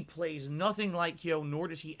 but he plays nothing like Kyo, nor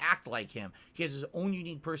does he act like him. He has his own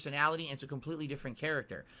unique personality, and it's a completely different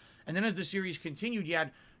character. And then as the series continued, you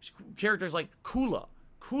had characters like Kula.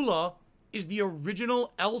 Kula is the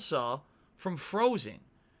original Elsa from Frozen.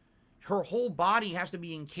 Her whole body has to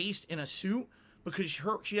be encased in a suit because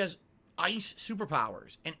she has ice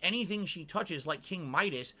superpowers, and anything she touches, like King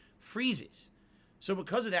Midas, freezes. So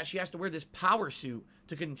because of that, she has to wear this power suit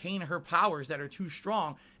to contain her powers that are too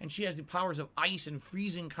strong, and she has the powers of ice and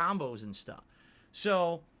freezing combos and stuff.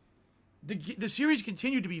 So the series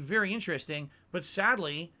continued to be very interesting, but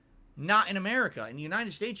sadly, not in America. In the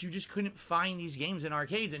United States, you just couldn't find these games in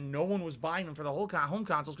arcades, and no one was buying them for the whole home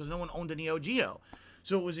consoles because no one owned a Neo Geo.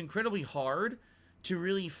 So it was incredibly hard to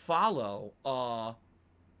really follow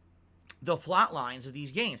the plot lines of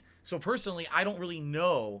these games. So personally, I don't really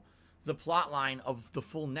know the plot line of the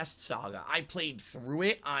full Nest Saga. I played through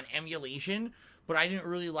it on emulation, but I didn't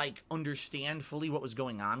really understand fully what was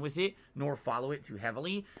going on with it, nor follow it too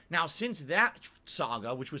heavily. Now, since that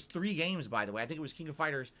saga, which was 3 games, by the way, I think it was King of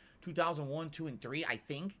Fighters 2001, 2, and 3, I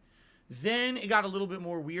think. Then it got a little bit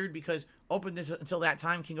more weird because up until that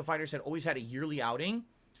time, King of Fighters had always had a yearly outing.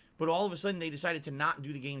 But all of a sudden, they decided to not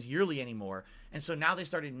do the games yearly anymore. And so now they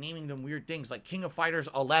started naming them weird things like King of Fighters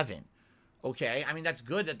 11. Okay, I mean, that's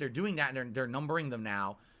good that they're doing that and they're numbering them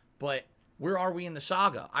now. But where are we in the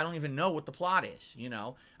saga? I don't even know what the plot is, you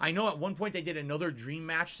know? I know at one point they did another dream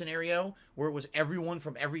match scenario where it was everyone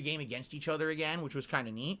from every game against each other again, which was kind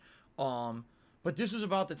of neat. But this was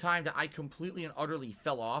about the time that I completely and utterly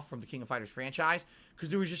fell off from the King of Fighters franchise because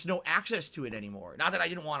there was just no access to it anymore. Not that I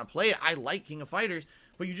didn't want to play it. I like King of Fighters,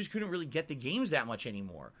 but you just couldn't really get the games that much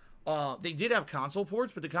anymore. They did have console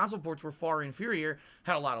ports, but the console ports were far inferior,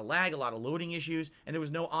 had a lot of lag, a lot of loading issues, and there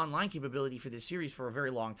was no online capability for this series for a very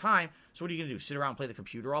long time. So what are you going to do, sit around and play the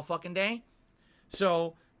computer all fucking day?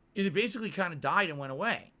 So it basically kind of died and went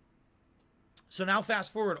away. So now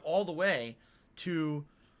fast forward all the way to,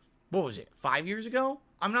 what was it, 5 years ago?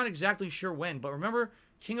 I'm not exactly sure when, but remember,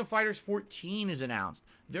 King of Fighters 14 is announced.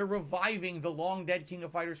 They're reviving the long-dead King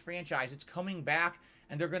of Fighters franchise. It's coming back,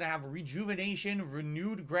 and they're going to have rejuvenation,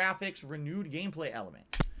 renewed graphics, renewed gameplay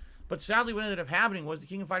elements. But sadly, what ended up happening was the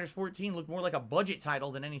King of Fighters 14 looked more like a budget title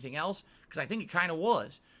than anything else, because I think it kind of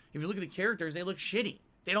was. If you look at the characters, they look shitty.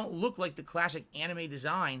 They don't look like the classic anime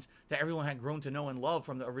designs that everyone had grown to know and love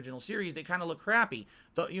from the original series. They kind of look crappy.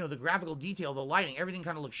 The graphical detail, the lighting, everything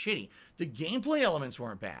kind of looks shitty. The gameplay elements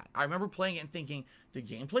weren't bad. I remember playing it and thinking, the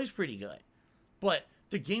gameplay's pretty good. But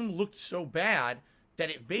the game looked so bad that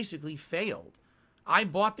it basically failed. I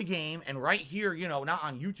bought the game, and right here, not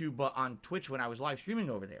on YouTube, but on Twitch when I was live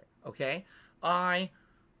streaming over there, okay?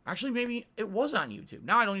 Actually, maybe it was on YouTube.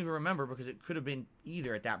 Now I don't even remember, because it could have been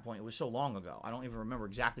either at that point. It was so long ago. I don't even remember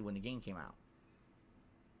exactly when the game came out.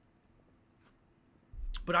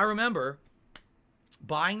 But I remember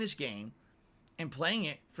buying this game and playing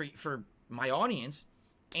it for my audience,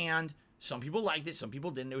 and some people liked it, some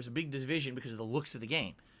people didn't. There was a big division because of the looks of the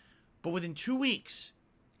game. But within 2 weeks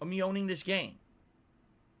of me owning this game,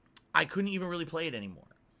 I couldn't even really play it anymore.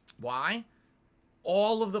 Why?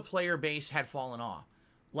 All of the player base had fallen off.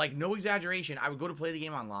 Like, no exaggeration, I would go to play the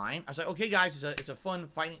game online. I was like, okay, guys, it's a fun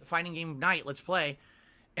fighting game night. Let's play.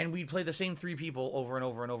 And we'd play the same 3 people over and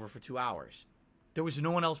over and over for 2 hours. There was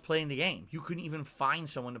no one else playing the game. You couldn't even find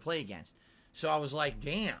someone to play against. So I was like,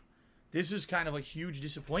 damn, this is kind of a huge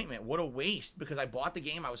disappointment. What a waste, because I bought the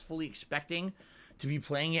game. I was fully expecting to be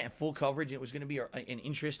playing it at full coverage. It was going to be an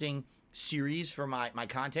interesting series for my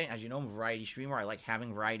content. As you know, I'm a variety streamer. I like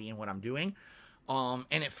having variety in what I'm doing. And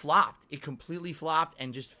it flopped. It completely flopped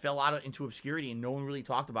and just fell out into obscurity, and no one really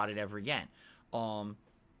talked about it ever again. And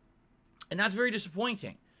that's very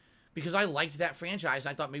disappointing, because I liked that franchise.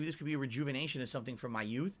 I thought maybe this could be a rejuvenation of something from my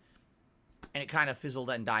youth, and it kind of fizzled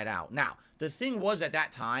and died out. Now, the thing was, at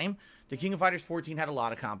that time, the King of Fighters 14 had a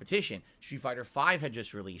lot of competition. Street Fighter V had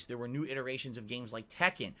just released. There were new iterations of games like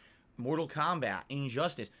Tekken, Mortal Kombat,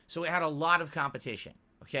 Injustice. So it had a lot of competition,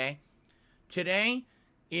 okay? Today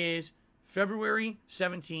is February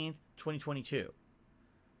 17th, 2022.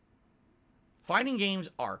 Fighting games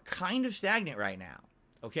are kind of stagnant right now,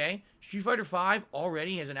 okay? Street Fighter V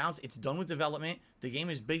already has announced it's done with development. The game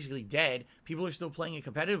is basically dead. People are still playing it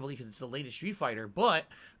competitively because it's the latest Street Fighter, but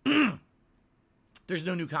there's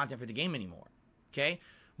no new content for the game anymore, okay?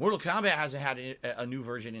 Mortal Kombat hasn't had a new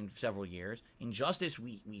version in several years. Injustice,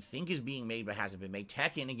 we think is being made, but hasn't been made.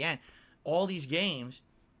 Tekken, again, all these games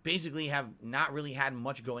basically have not really had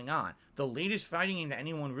much going on. The latest fighting game that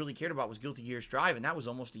anyone really cared about was Guilty Gear Strive, and that was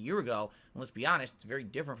almost a year ago. And let's be honest, it's very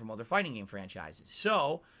different from other fighting game franchises.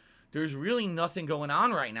 So there's really nothing going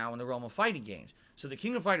on right now in the realm of fighting games. So the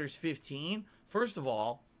King of Fighters 15, first of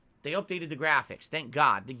all, they updated the graphics. Thank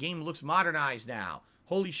God. The game looks modernized now.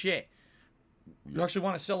 Holy shit. You actually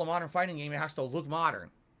want to sell a modern fighting game, it has to look modern.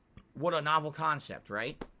 What a novel concept,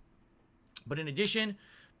 right? But in addition,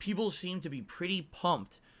 people seem to be pretty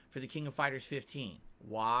pumped for the King of Fighters 15.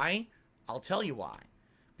 Why? I'll tell you why.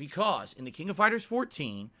 Because in the King of Fighters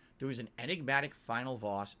 14, there was an enigmatic final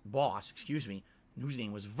boss, whose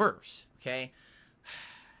name was Verse, okay?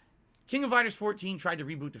 King of Fighters 14 tried to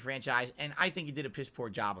reboot the franchise, and I think he did a piss poor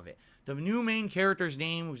job of it. The new main character's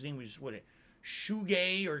name, whose name was,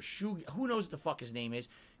 Shuge or Shuge, who knows what the fuck his name is.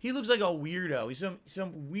 He looks like a weirdo. He's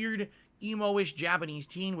some weird emo-ish Japanese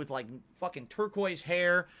teen with like fucking turquoise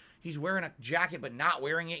hair. He's wearing a jacket but not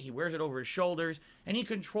wearing it. He wears it over his shoulders, and he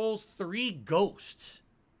controls 3 ghosts.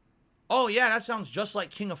 Oh yeah, that sounds just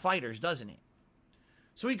like King of Fighters, doesn't it?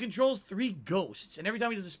 So he controls 3 ghosts, and every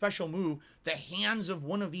time he does a special move, the hands of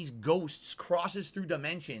one of these ghosts crosses through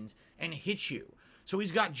dimensions and hits you. So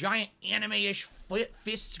he's got giant anime-ish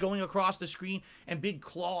fists going across the screen and big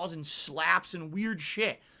claws and slaps and weird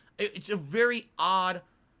shit. It's a very odd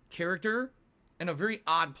character and a very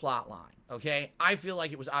odd plot line, okay? I feel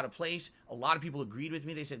like it was out of place. A lot of people agreed with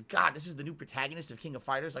me. They said, God, this is the new protagonist of King of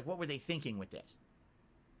Fighters. Like, what were they thinking with this?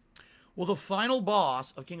 Well, the final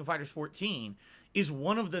boss of King of Fighters 14 is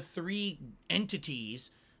one of the 3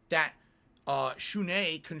 entities that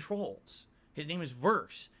Shunei controls. His name is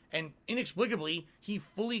Verse. And inexplicably, he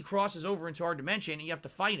fully crosses over into our dimension, and you have to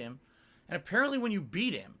fight him. And apparently when you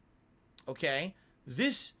beat him, okay,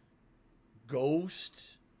 this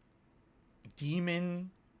ghost,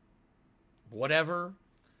 demon, whatever,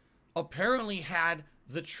 apparently had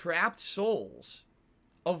the trapped souls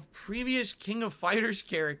of previous King of Fighters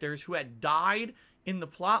characters who had died in the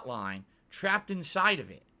plotline trapped inside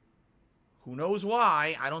of it. Who knows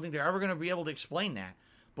why? I don't think they're ever going to be able to explain that.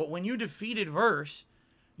 But when you defeated Verse,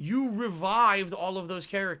 you revived all of those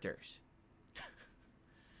characters.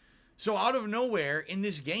 So out of nowhere, in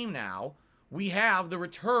this game now, we have the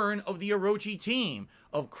return of the Orochi team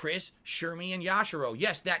of Chris, Shermie, and Yashiro.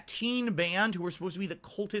 Yes, that teen band who were supposed to be the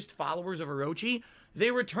cultist followers of Orochi, they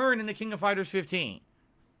return in the King of Fighters 15.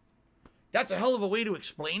 That's a hell of a way to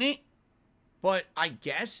explain it, but I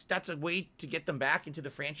guess that's a way to get them back into the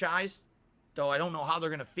franchise, though I don't know how they're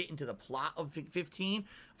going to fit into the plot of 15.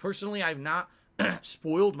 Personally, I've not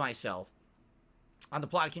spoiled myself on the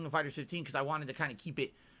plot of King of Fighters 15 because I wanted to kind of keep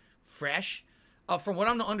it fresh. From what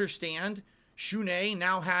I'm to understand, Shun'ei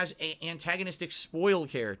now has an antagonistic spoil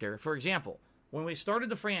character. For example, when we started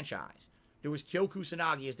the franchise, there was Kyo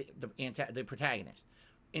Kusanagi as the protagonist.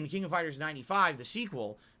 In King of Fighters 95, the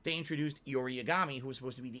sequel, they introduced Iori Yagami, who was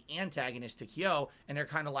supposed to be the antagonist to Kyo, and they're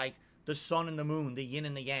kind of like the sun and the moon, the yin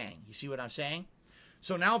and the yang. You see what I'm saying?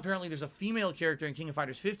 So now apparently there's a female character in King of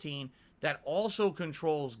Fighters 15 that also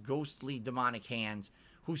controls ghostly demonic hands,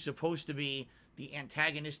 who's supposed to be the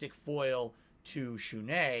antagonistic foil to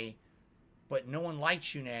Shun'ei, but no one liked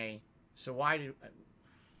Shun'ei, so why did...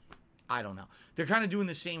 I don't know. They're kind of doing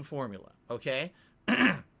the same formula, okay?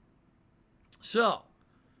 So,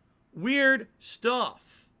 weird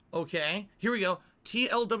stuff, okay? Here we go.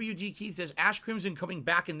 TLWG Keith says, Ash Crimson coming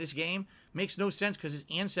back in this game makes no sense because his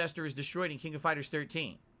ancestor is destroyed in King of Fighters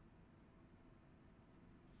 13.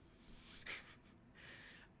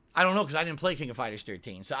 I don't know because I didn't play King of Fighters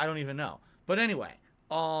 13, so I don't even know. But anyway,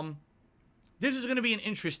 this is going to be an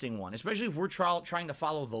interesting one, especially if we're trying to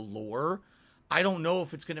follow the lore. I don't know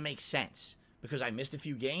if it's going to make sense because I missed a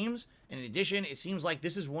few games. And in addition, it seems like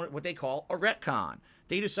this is what they call a retcon.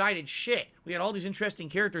 They decided, shit, we had all these interesting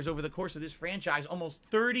characters over the course of this franchise, almost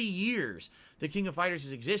 30 years the King of Fighters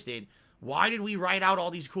has existed. Why did we write out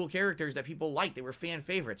all these cool characters that people liked? They were fan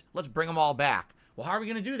favorites. Let's bring them all back. Well, how are we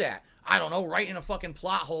going to do that? I don't know, right in a fucking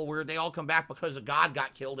plot hole where they all come back because a god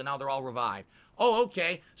got killed and now they're all revived. Oh,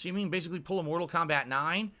 okay. So you mean basically pull a Mortal Kombat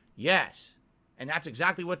 9? Yes. And that's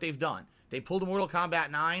exactly what they've done. They pulled a Mortal Kombat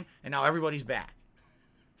 9, and now everybody's back.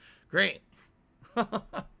 Great.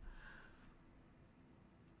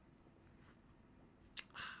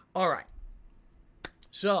 All right.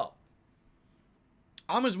 So,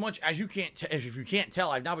 I'm as much as you can't, if you can't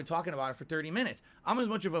tell, I've now been talking about it for 30 minutes. I'm as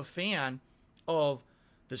much of a fan of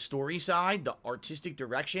the story side, the artistic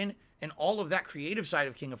direction, and all of that creative side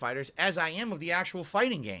of King of Fighters as I am of the actual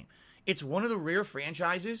fighting game. It's one of the rare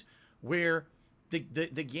franchises where the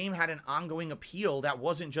game had an ongoing appeal that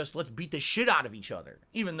wasn't just let's beat the shit out of each other,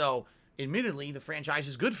 even though admittedly the franchise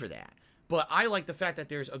is good for that. But I like the fact that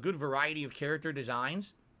there's a good variety of character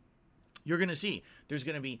designs. You're going to see there's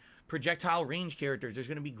going to be projectile range characters, there's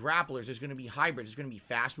going to be grapplers, there's going to be hybrids, there's going to be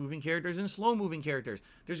fast moving characters and slow moving characters.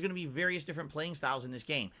 There's going to be various different playing styles in this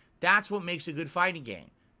game. That's what makes a good fighting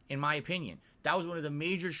game, in my opinion. That was one of the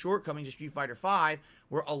major shortcomings of Street Fighter V,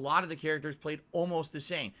 where a lot of the characters played almost the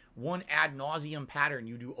same. One ad nauseum pattern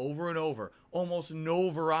you do over and over. Almost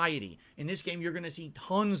no variety. In this game, you're going to see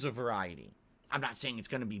tons of variety. I'm not saying it's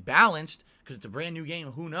going to be balanced, because it's a brand new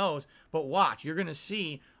game, who knows. But watch, you're going to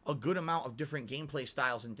see a good amount of different gameplay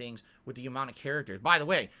styles and things with the amount of characters. By the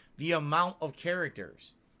way, the amount of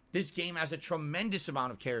characters. This game has a tremendous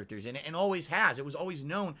amount of characters in it, and always has. It was always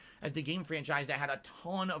known as the game franchise that had a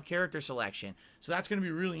ton of character selection. So that's going to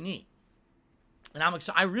be really neat. And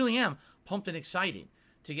I really am pumped and excited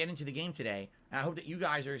to get into the game today. And I hope that you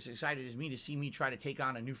guys are as excited as me to see me try to take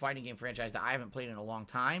on a new fighting game franchise that I haven't played in a long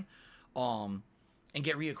time, and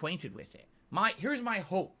get reacquainted with it. Here's my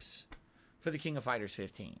hopes for the King of Fighters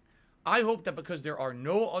 15. I hope that because there are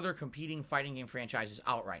no other competing fighting game franchises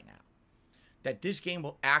out right now, that this game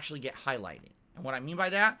will actually get highlighted. And what I mean by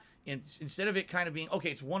that, instead of it kind of being,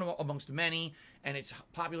 okay, it's one amongst many, and it's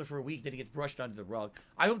popular for a week, then it gets brushed under the rug.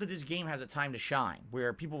 I hope that this game has a time to shine,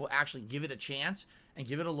 where people will actually give it a chance, and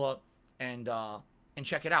give it a look, and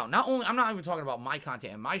check it out. I'm not even talking about my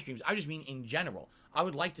content and my streams, I just mean in general. I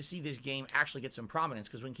would like to see this game actually get some prominence,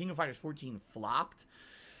 because when King of Fighters 14 flopped,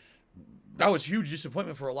 that was a huge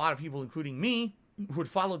disappointment for a lot of people, including me, who had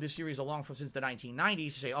followed this series along since the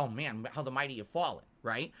 1990s, to say, oh man, how the mighty have fallen,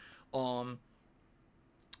 right? And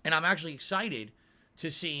I'm actually excited to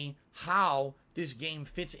see how this game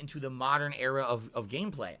fits into the modern era of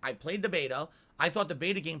gameplay. I played the beta. I thought the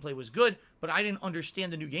beta gameplay was good, but I didn't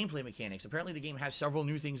understand the new gameplay mechanics. Apparently the game has several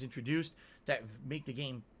new things introduced that make the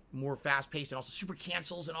game more fast-paced, and also super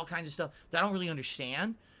cancels and all kinds of stuff that I don't really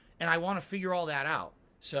understand, and I want to figure all that out.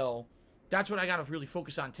 So that's what I got to really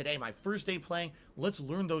focus on today. My first day playing, let's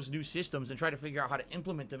learn those new systems and try to figure out how to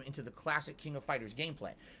implement them into the classic King of Fighters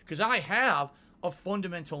gameplay. Because I have a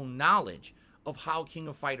fundamental knowledge of how King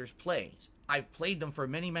of Fighters plays. I've played them for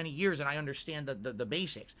many, many years, and I understand the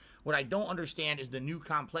basics. What I don't understand is the new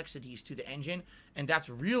complexities to the engine, and that's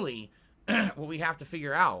really what we have to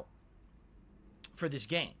figure out for this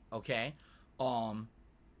game, okay?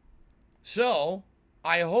 So,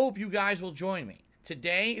 I hope you guys will join me.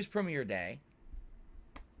 Today is premiere day.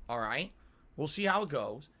 All right. We'll see how it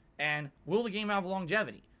goes. And will the game have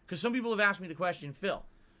longevity? Because some people have asked me the question, Phil,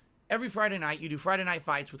 every Friday night you do Friday Night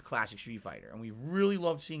Fights with Classic Street Fighter. And we've really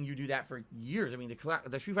loved seeing you do that for years. I mean,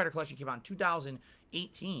 the Street Fighter Collection came out in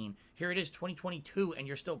 2018. Here it is, 2022, and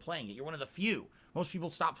you're still playing it. You're one of the few. Most people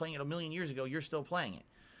stopped playing it a million years ago. You're still playing it.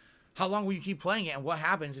 How long will you keep playing it? And what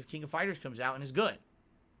happens if King of Fighters comes out and is good?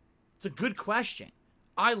 It's a good question.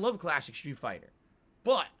 I love Classic Street Fighter.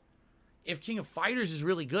 But if King of Fighters is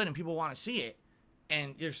really good and people want to see it,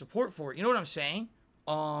 and there's support for it, you know what I'm saying?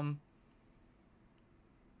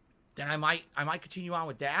 Then I might continue on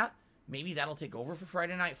with that. Maybe that'll take over for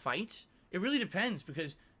Friday Night Fights. It really depends,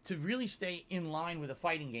 because to really stay in line with a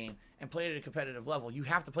fighting game and play it at a competitive level, you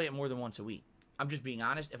have to play it more than once a week. I'm just being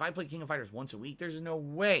honest. If I play King of Fighters once a week, there's no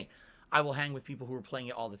way I will hang with people who are playing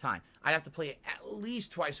it all the time. I'd have to play it at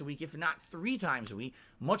least twice a week, if not 3 times a week,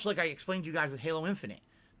 much like I explained to you guys with Halo Infinite.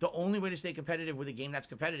 The only way to stay competitive with a game that's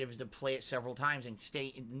competitive is to play it several times and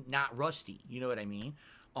stay not rusty. You know what I mean?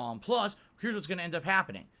 Plus, here's what's going to end up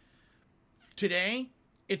happening. Today,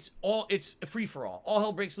 it's free-for-all. All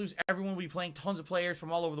hell breaks loose. Everyone will be playing, tons of players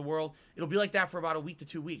from all over the world. It'll be like that for about a week to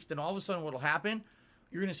 2 weeks. Then all of a sudden what will happen,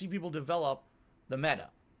 you're going to see people develop the meta,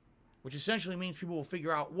 which essentially means people will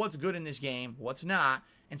figure out what's good in this game, what's not,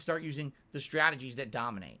 and start using the strategies that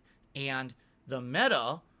dominate. And the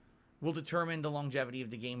meta will determine the longevity of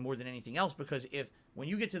the game more than anything else, because when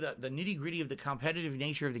you get to the nitty-gritty of the competitive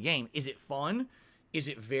nature of the game, is it fun? Is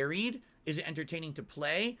it varied? Is it entertaining to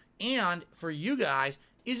play? And for you guys,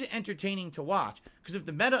 is it entertaining to watch? Because if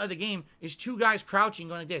the meta of the game is 2 guys crouching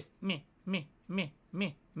going like this, meh, meh, meh,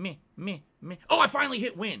 meh, meh, meh, meh. Oh, I finally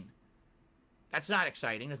hit win. That's not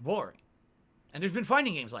exciting. That's boring. And there's been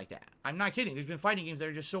fighting games like that. I'm not kidding. There's been fighting games that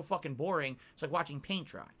are just so fucking boring. It's like watching paint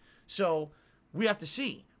dry. So we have to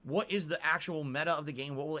see, what is the actual meta of the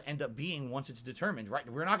game? What will it end up being once it's determined, right?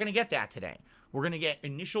 We're not going to get that today. We're going to get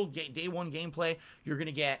initial day one gameplay. You're going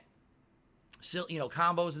to get,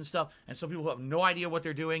 combos and stuff. And some people who have no idea what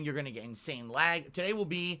they're doing, you're going to get insane lag. Today will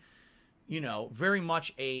be, very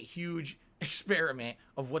much a huge experiment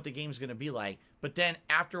of what the game's going to be like. But then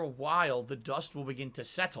after a while, the dust will begin to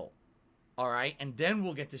settle. All right? And then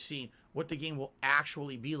we'll get to see what the game will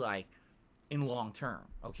actually be like in long term.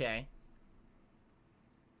 Okay?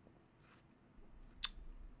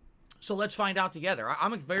 So let's find out together.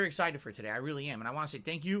 I'm very excited for today. I really am. And I want to say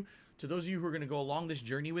thank you to those of you who are going to go along this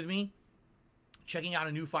journey with me, checking out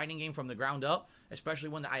a new fighting game from the ground up, especially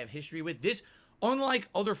one that I have history with. This, unlike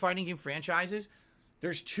other fighting game franchises,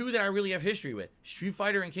 there's 2 that I really have history with. Street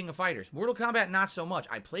Fighter and King of Fighters. Mortal Kombat, not so much.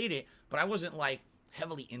 I played it, but I wasn't,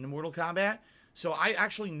 heavily into Mortal Kombat. So I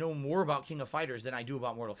actually know more about King of Fighters than I do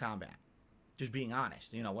about Mortal Kombat. Just being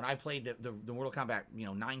honest. When I played the Mortal Kombat,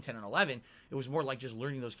 9, 10, and 11, it was more like just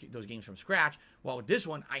learning those games from scratch. While with this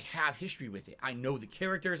one, I have history with it. I know the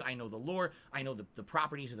characters. I know the lore. I know the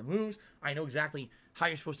properties of the moves. I know exactly how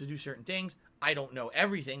you're supposed to do certain things. I don't know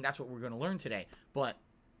everything. That's what we're going to learn today. But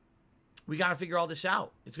we got to figure all this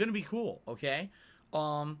out. It's going to be cool, okay?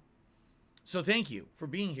 So thank you for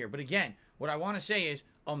being here. But again, what I want to say is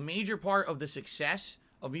a major part of the success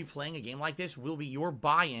of me playing a game like this will be your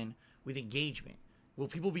buy-in with engagement. Will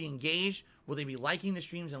people be engaged? Will they be liking the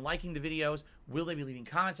streams and liking the videos? Will they be leaving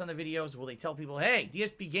comments on the videos? Will they tell people, hey,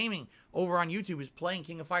 DSP Gaming over on YouTube is playing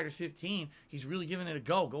King of Fighters 15. He's really giving it a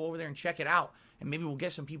go. Go over there and check it out. And maybe we'll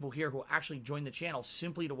get some people here who will actually join the channel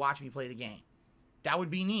simply to watch me play the game. That would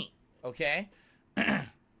be neat, okay?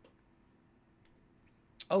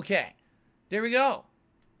 Okay, there we go.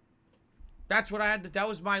 That's what I had. That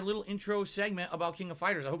was my little intro segment about King of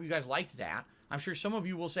Fighters. I hope you guys liked that. I'm sure some of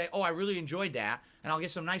you will say, oh, I really enjoyed that. And I'll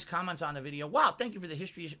get some nice comments on the video. Wow, thank you for the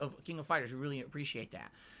history of King of Fighters. We really appreciate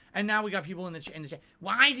that. And now we got people in the chat.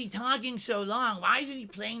 Why is he talking so long? Why isn't he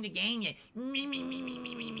playing the game yet? Me,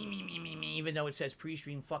 even though it says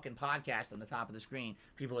pre-stream fucking podcast on the top of the screen.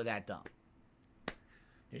 People are that dumb.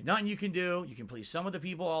 There's nothing you can do. You can please some of the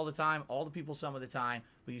people all the time, all the people some of the time,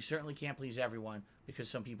 but you certainly can't please everyone, because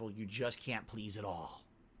some people you just can't please at all.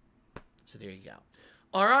 So there you go.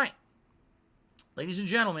 All right. Ladies and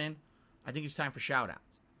gentlemen, I think it's time for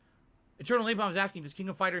shout-outs. Eternal Napalm is asking, does King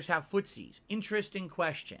of Fighters have footsies? Interesting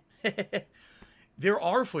question. There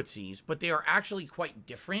are footsies, but they are actually quite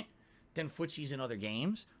different than footsies in other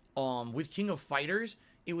games. With King of Fighters,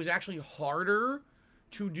 it was actually harder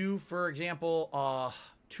to do, for example,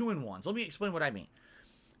 2-in-1s. Let me explain what I mean.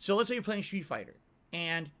 So let's say you're playing Street Fighter,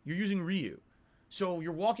 and you're using Ryu. So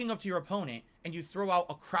you're walking up to your opponent, and you throw out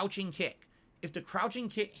a crouching kick. If the crouching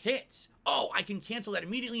kick hits, oh, I can cancel that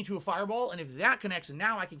immediately into a fireball, and if that connects, and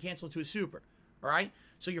now I can cancel it to a super, all right?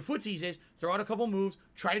 So your footsies is throw out a couple moves,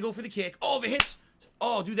 try to go for the kick. Oh, if it hits,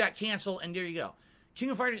 oh, do that, cancel, and there you go. King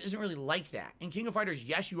of Fighters isn't really like that. In King of Fighters,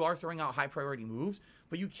 yes, you are throwing out high priority moves,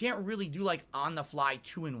 but you can't really do like on the fly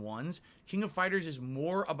 2-in-1s. King of Fighters is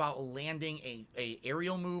more about landing a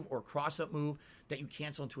aerial move or cross up move that you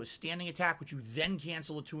cancel into a standing attack, which you then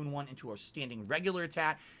cancel a 2-in-1 into a standing regular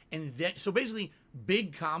attack. And then, so basically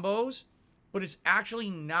big combos, but it's actually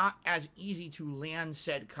not as easy to land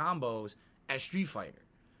said combos as Street Fighter.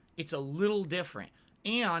 It's a little different.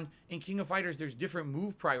 And in King of Fighters, there's different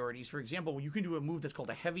move priorities. For example, you can do a move that's called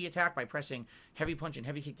a heavy attack by pressing heavy punch and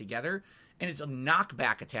heavy kick together, and it's a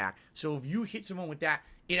knockback attack. So if you hit someone with that,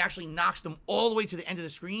 it actually knocks them all the way to the end of the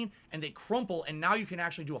screen, and they crumple, and now you can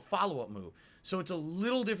actually do a follow-up move. So it's a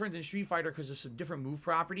little different than Street Fighter because there's some different move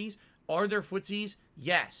properties. Are there footsies?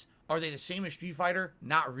 Yes. Are they the same as Street Fighter?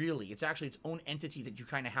 Not really. It's actually its own entity that you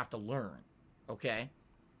kind of have to learn. Okay?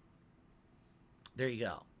 There you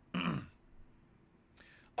go.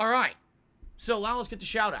 All right, so now let's get the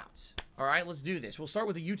shout-outs. All right, let's do this. We'll start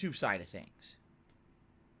with the YouTube side of things.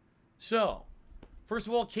 So, first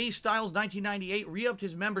of all, K-Styles1998 re-upped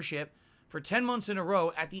his membership for 10 months in a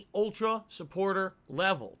row at the Ultra Supporter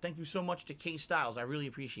level. Thank you so much to K-Styles. I really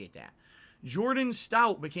appreciate that. Jordan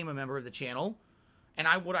Stout became a member of the channel. And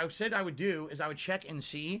what I said I would do is I would check and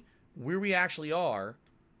see where we actually are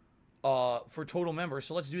for total members.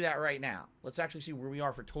 So let's do that right now. Let's actually see where we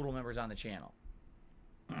are for total members on the channel.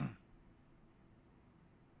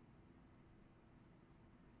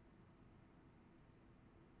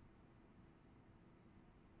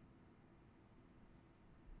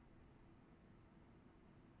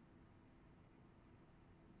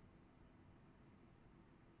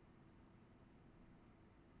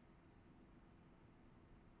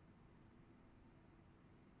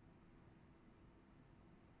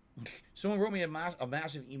 Someone wrote me a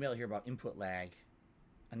massive email here about input lag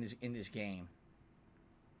in this game.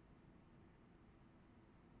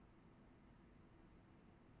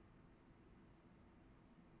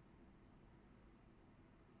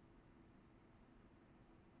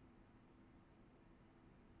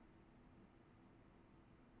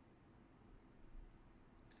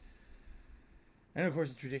 And of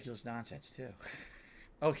course, it's ridiculous nonsense too.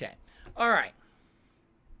 Okay. All right.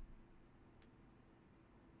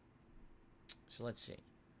 So let's see.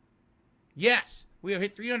 Yes, we have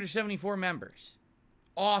hit 374 members.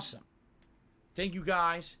 Awesome. Thank you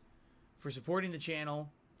guys for supporting the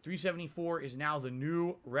channel. 374 is now the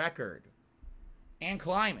new record. And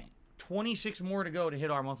climbing. 26 more to go to hit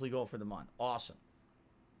our monthly goal for the month. Awesome.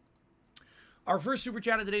 Our first super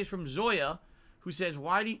chat of the day is from Zoya, who says,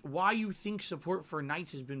 why you think support for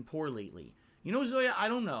Knights has been poor lately? You know, Zoya, I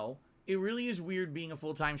don't know. It really is weird being a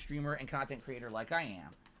full-time streamer and content creator like I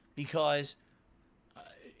am, because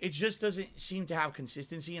it just doesn't seem to have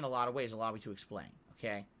consistency in a lot of ways. Allow me to explain,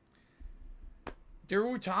 okay? There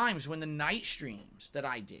were times when the night streams that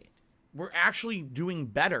I did were actually doing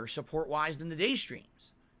better support-wise than the day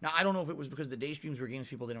streams. Now, I don't know if it was because the day streams were games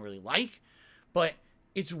people didn't really like, but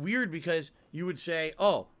it's weird because you would say,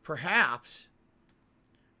 oh, perhaps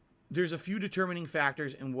there's a few determining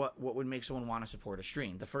factors in what would make someone want to support a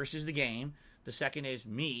stream. The first is the game. The second is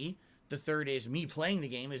me. The third is me playing the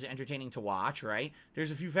game is entertaining to watch, right?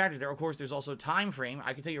 There's a few factors there. Of course, there's also time frame.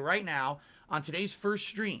 I can tell you right now, on today's first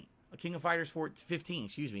stream, King of Fighters 15,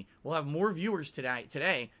 we'll have more viewers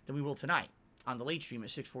today than we will tonight on the late stream at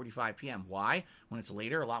 6:45 p.m. Why? When it's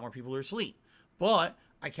later, a lot more people are asleep. But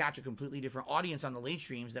I catch a completely different audience on the late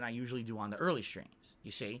streams than I usually do on the early streams.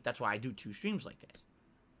 You see? That's why I do 2 streams like this.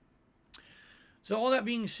 So all that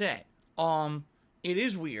being said, it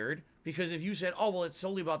is weird because if you said, oh, well, it's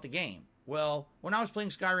solely about the game. Well, when I was playing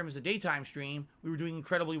Skyrim as a daytime stream, we were doing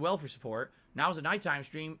incredibly well for support. Now as a nighttime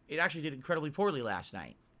stream, it actually did incredibly poorly last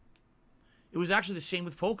night. It was actually the same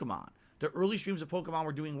with Pokemon. The early streams of Pokemon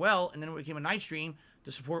were doing well, and then when it became a night stream,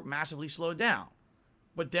 the support massively slowed down.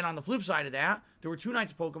 But then on the flip side of that, there were 2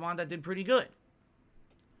 nights of Pokemon that did pretty good.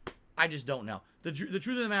 I just don't know. The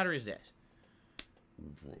truth of the matter is this.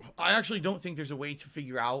 I actually don't think there's a way to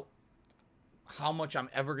figure out how much I'm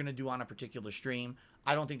ever going to do on a particular stream.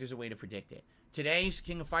 I don't think there's a way to predict it. Today's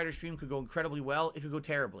King of Fighters stream could go incredibly well. It could go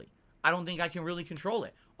terribly. I don't think I can really control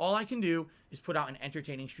it. All I can do is put out an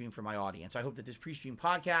entertaining stream for my audience. I hope that this pre-stream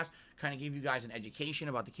podcast kind of gave you guys an education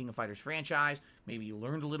about the King of Fighters franchise. Maybe you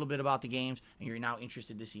learned a little bit about the games, and you're now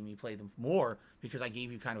interested to see me play them more because I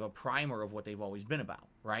gave you kind of a primer of what they've always been about,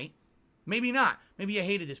 right? Maybe not. Maybe you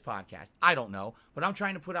hated this podcast. I don't know. But I'm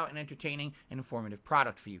trying to put out an entertaining and informative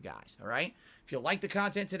product for you guys, all right? If you like the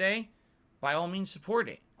content today, by all means support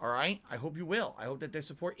it, all right? I hope you will. I hope that the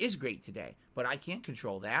support is great today. But I can't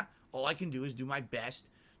control that. All I can do is do my best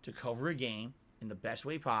to cover a game in the best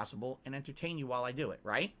way possible and entertain you while I do it,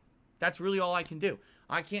 right? That's really all I can do.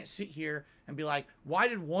 I can't sit here and be like, why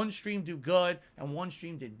did one stream do good and one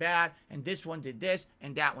stream did bad and this one did this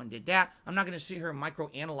and that one did that? I'm not going to sit here and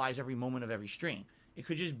microanalyze every moment of every stream. It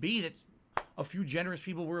could just be that a few generous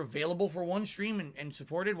people were available for one stream and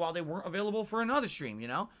supported while they weren't available for another stream, you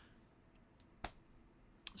know?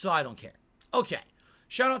 So I don't care. Okay.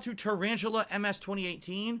 Shout out to Tarantula MS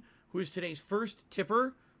 2018, who is today's first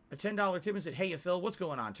tipper. A $10 tip and said, hey, Phil, what's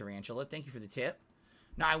going on, Tarantula? Thank you for the tip.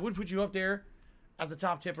 Now, I would put you up there as the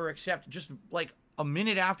top tipper, except just like a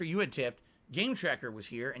minute after you had tipped, Game Tracker was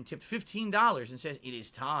here and tipped $15 and says, it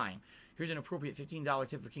is time. Here's an appropriate $15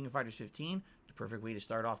 tip for King of Fighters 15. The perfect way to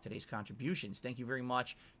start off today's contributions. Thank you very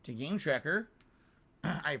much to Game Tracker.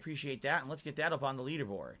 I appreciate that. And let's get that up on the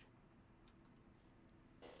leaderboard.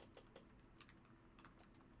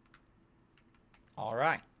 All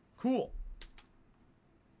right. Cool.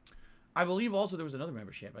 I believe also there was another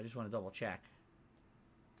membership. I just want to double check.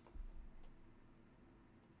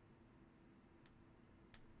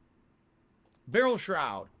 Barrel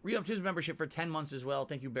Shroud re-upped his membership for 10 months as well.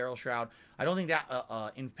 Thank you, Barrel Shroud. I don't think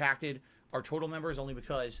that impacted our total members, only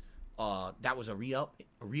because that was a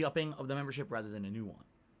re-upping of the membership rather than a new one.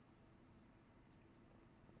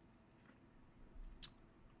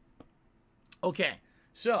 Okay,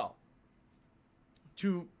 so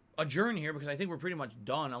to adjourn here, because I think we're pretty much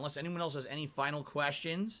done, unless anyone else has any final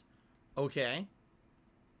questions. Okay.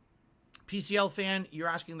 PCL fan, you're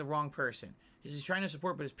asking the wrong person. He's trying to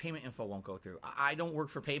support, but his payment info won't go through. I don't work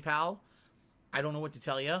for PayPal. I don't know what to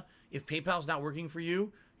tell you. If PayPal's not working for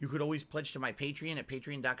you, you could always pledge to my Patreon at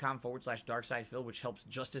patreon.com/DarkSidePhil, which helps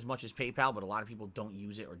just as much as PayPal, but a lot of people don't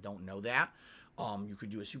use it or don't know that. You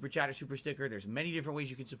could do a super chat or super sticker. There's many different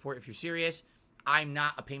ways you can support if you're serious. I'm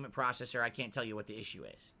not a payment processor. I can't tell you what the issue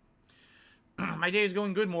is. My day is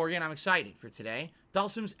going good, Morgan. I'm excited for today.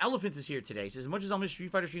 Dalsim's Elephants is here today. He says, as much as I'll miss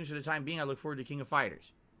Street Fighter streams for the time being, I look forward to King of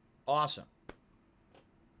Fighters. Awesome.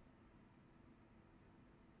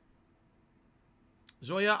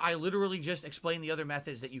 Zoya, I literally just explained the other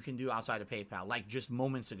methods that you can do outside of PayPal, like just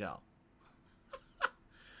moments ago.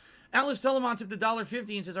 Atlas Telemon tipped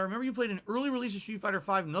 $1.50 and says, I remember you played an early release of Street Fighter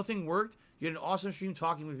V. Nothing worked. You had an awesome stream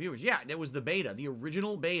talking with viewers. Yeah, that was the beta. The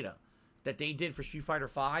original beta that they did for Street Fighter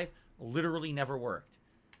V literally never worked.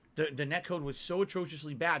 The netcode was so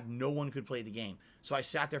atrociously bad, no one could play the game. So I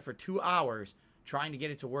sat there for 2 hours trying to get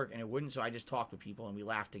it to work, and it wouldn't, so I just talked with people, and we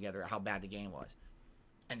laughed together at how bad the game was.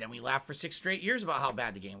 And then we laughed for 6 straight years about how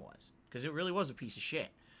bad the game was, because it really was a piece of shit.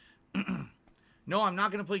 No, I'm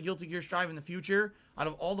not going to play Guilty Gear Strive in the future. Out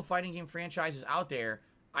of all the fighting game franchises out there,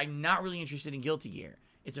 I'm not really interested in Guilty Gear.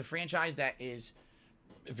 It's a franchise that is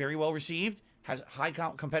very well received, has high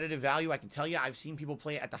competitive value. I can tell you, I've seen people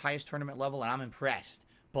play it at the highest tournament level, and I'm impressed.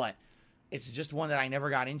 But it's just one that I never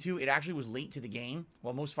got into. It actually was late to the game.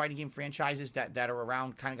 While most fighting game franchises that are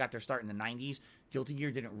around kind of got their start in the 90s, Guilty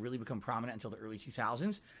Gear didn't really become prominent until the early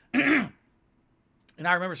 2000s. And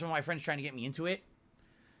I remember some of my friends trying to get me into it.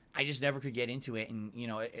 I just never could get into it. And, you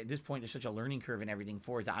know, at this point, there's such a learning curve and everything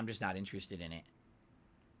for it that I'm just not interested in it.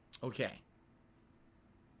 Okay.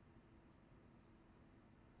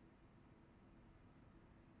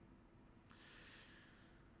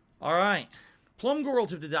 All right. Plum Girl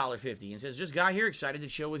tipped $1.50 and says, just got here, excited to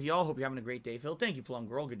chill with y'all. Hope you're having a great day, Phil. Thank you, Plum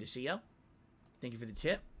Girl. Good to see you. Thank you for the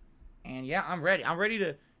tip. And yeah, I'm ready. I'm ready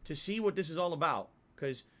to see what this is all about.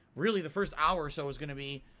 Because really the first hour or so is going to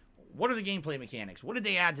be, what are the gameplay mechanics? What did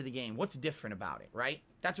they add to the game? What's different about it, right?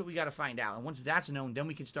 That's what we got to find out. And once that's known, then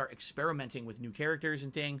we can start experimenting with new characters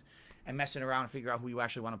and things and messing around and figure out who you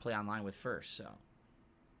actually want to play online with first. So,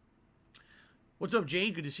 what's up,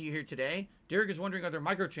 Jade? Good to see you here today. Derek is wondering, are there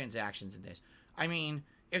microtransactions in this? I mean,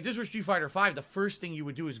 if this were Street Fighter V, the first thing you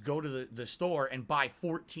would do is go to the store and buy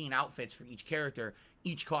 14 outfits for each character,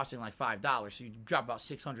 each costing like $5. So you drop about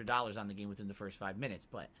 $600 on the game within the first 5 minutes.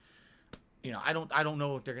 But, you know, I don't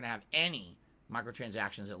know if they're going to have any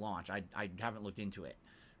microtransactions at launch. I haven't looked into it.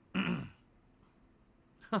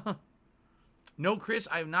 No, Chris,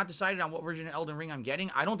 I have not decided on what version of Elden Ring I'm getting.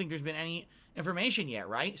 I don't think there's been any information yet,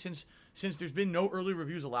 right? Since there's been no early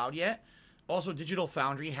reviews allowed yet. Also, Digital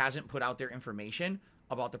Foundry hasn't put out their information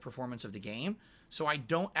about the performance of the game. So I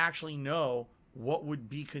don't actually know what would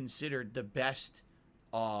be considered the best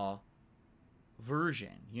version,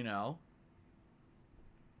 you know?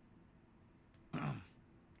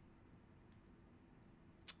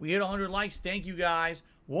 We hit 100 likes. Thank you, guys.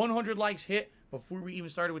 100 likes hit before we even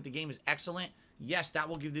started with the game is excellent. Yes, that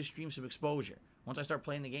will give this stream some exposure. Once I start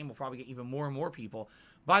playing the game, we'll probably get even more and more people.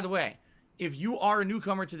 By the way, if you are a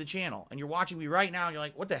newcomer to the channel and you're watching me right now and you're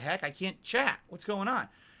like, what the heck? I can't chat. What's going on?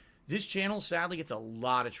 This channel sadly gets a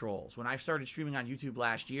lot of trolls. When I started streaming on YouTube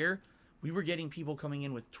last year, we were getting people coming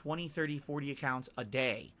in with 20, 30, 40 accounts a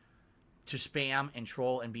day to spam and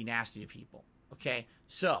troll and be nasty to people. Okay?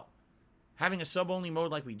 So, having a sub-only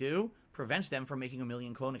mode like we do prevents them from making a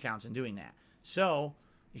million clone accounts and doing that. So,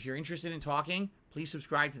 if you're interested in talking, please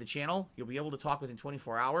subscribe to the channel. You'll be able to talk within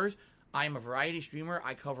 24 hours. I am a variety streamer.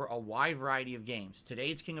 I cover a wide variety of games. Today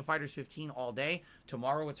it's King of Fighters 15 all day.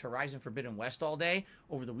 Tomorrow it's Horizon Forbidden West all day.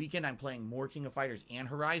 Over the weekend I'm playing more King of Fighters and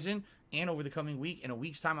Horizon. And over the coming week, in a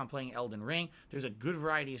week's time, I'm playing Elden Ring. There's a good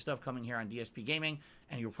variety of stuff coming here on DSP Gaming,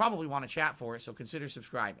 and you'll probably want to chat for it, so consider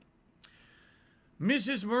subscribing.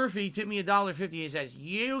 Mrs. Murphy tipped me $1.50 and says,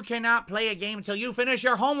 "You cannot play a game until you finish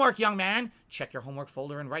your homework, young man. Check your homework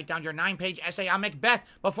folder and write down your 9-page essay on Macbeth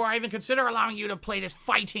before I even consider allowing you to play this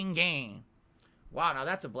fighting game." Wow, now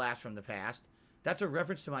that's a blast from the past. That's a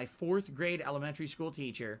reference to my 4th grade elementary school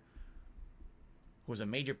teacher who was a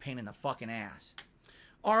major pain in the fucking ass.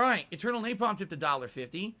 All right, Eternal Napalm tipped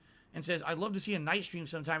 $1.50 and says, "I'd love to see a night stream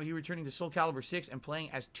sometime of you returning to Soul Calibur 6 and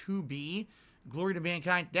playing as 2B. Glory to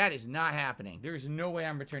Mankind." That is not happening. There is no way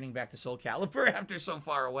I'm returning back to Soul Calibur after so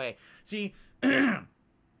far away. See,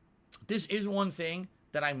 this is one thing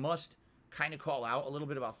that I must kind of call out a little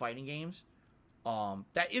bit about fighting games.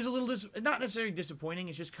 That is a little, not necessarily disappointing.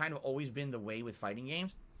 It's just kind of always been the way with fighting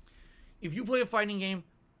games. If you play a fighting game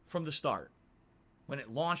from the start, when it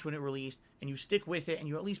launched, when it released, and you stick with it, and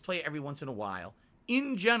you at least play it every once in a while,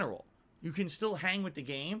 in general, you can still hang with the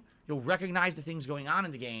game. You'll recognize the things going on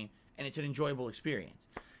in the game, and it's an enjoyable experience.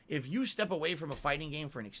 If you step away from a fighting game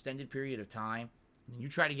for an extended period of time, and you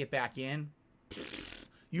try to get back in,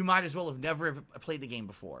 you might as well have never played the game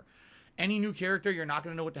before. Any new character, you're not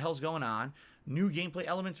going to know what the hell's going on. New gameplay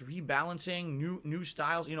elements, rebalancing, new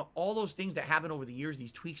styles, you know, all those things that happen over the years,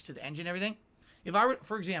 these tweaks to the engine, everything. If I were,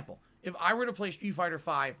 for example, if I were to play Street Fighter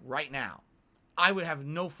V right now, I would have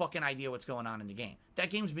no fucking idea what's going on in the game. That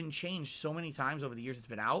game's been changed so many times over the years it's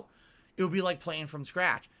been out. It would be like playing from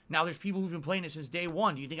scratch. Now, there's people who've been playing it since day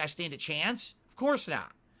one. Do you think I stand a chance? Of course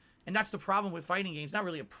not. And that's the problem with fighting games. Not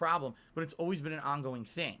really a problem, but it's always been an ongoing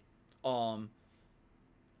thing.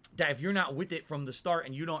 That if you're not with it from the start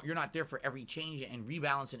and you're not there for every change and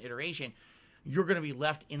rebalance and iteration, you're going to be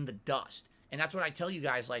left in the dust. And that's what I tell you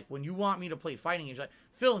guys. Like, when you want me to play fighting games, like,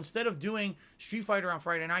 Phil, instead of doing Street Fighter on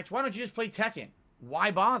Friday nights, why don't you just play Tekken?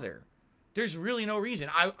 Why bother? There's really no reason.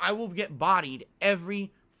 I will get bodied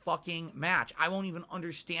every fucking match. I won't even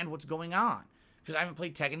understand what's going on because I haven't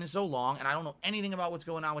played Tekken in so long and I don't know anything about what's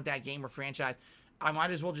going on with that game or franchise. I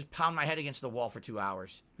might as well just pound my head against the wall for 2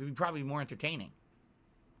 hours. It would be probably more entertaining.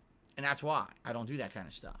 And that's why I don't do that kind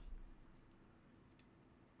of stuff.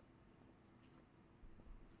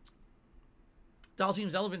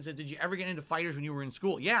 Dalseem's Elephant says, "Did you ever get into fighters when you were in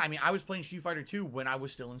school?" Yeah, I mean, I was playing Street Fighter 2 when I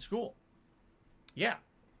was still in school. Yeah.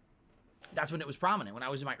 That's when it was prominent. When I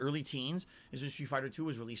was in my early teens is when Street Fighter 2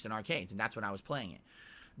 was released in arcades, and that's when I was playing it.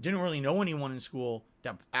 Didn't really know anyone in school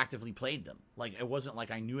that actively played them. Like, it wasn't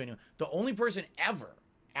like I knew anyone. The only person ever,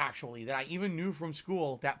 actually, that I even knew from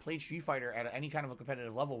school that played Street Fighter at any kind of a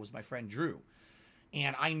competitive level was my friend Drew.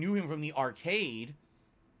 And I knew him from the arcade,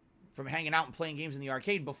 from hanging out and playing games in the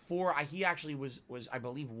arcade before he actually was, I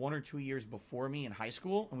believe, 1 or 2 years before me in high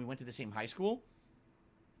school, and we went to the same high school.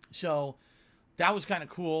 So that was kind of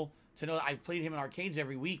cool to know that I played him in arcades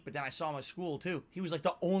every week, but then I saw him at school too. He was like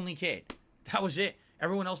the only kid. That was it.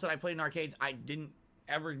 Everyone else that I played in arcades, I didn't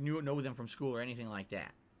ever know them from school or anything like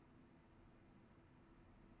that.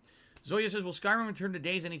 Zoya says, "Will Skyrim return to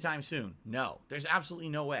days anytime soon?" No, there's absolutely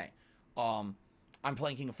no way. I'm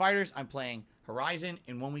playing King of Fighters. I'm playing Horizon.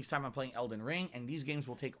 In 1 week's time, I'm playing Elden Ring, and these games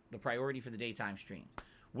will take the priority for the daytime stream.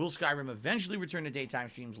 Will Skyrim eventually return to daytime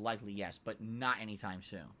streams? Likely, yes, but not anytime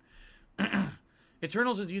soon.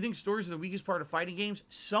 Eternal says, "Do you think stories are the weakest part of fighting games?"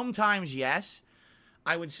 Sometimes, yes.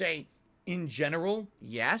 I would say, in general,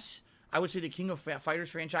 yes. I would say the King of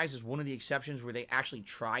Fighters franchise is one of the exceptions where they actually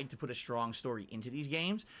tried to put a strong story into these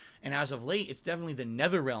games. And as of late, it's definitely the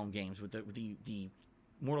NetherRealm games with the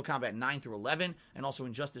Mortal Kombat 9 through 11, and also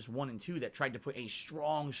Injustice 1 and 2 that tried to put a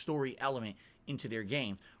strong story element into their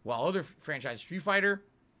games. While other franchises, Street Fighter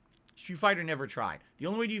never tried. The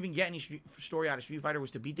only way to even get any story out of Street Fighter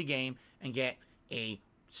was to beat the game and get a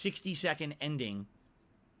 60-second ending,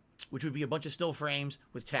 which would be a bunch of still frames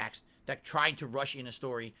with text that tried to rush in a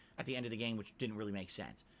story at the end of the game, which didn't really make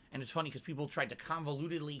sense. And it's funny because people tried to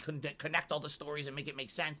convolutedly connect all the stories and make it make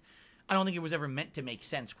sense. I don't think it was ever meant to make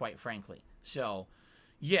sense, quite frankly. So,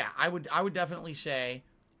 yeah, I would definitely say,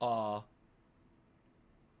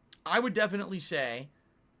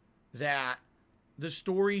 that the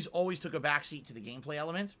stories always took a backseat to the gameplay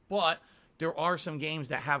elements, but there are some games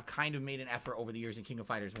that have kind of made an effort over the years, and King of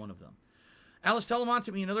Fighters is one of them. Alice Telemont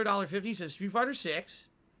to me another $1.50, says Street Fighter 6,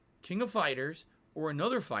 King of Fighters, or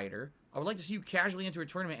another fighter. I would like to see you casually enter a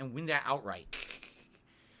tournament and win that outright.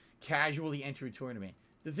 Casually enter a tournament.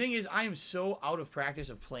 The thing is, I am so out of practice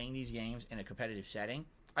of playing these games in a competitive setting.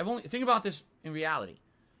 Think about this in reality.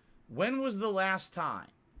 When was the last time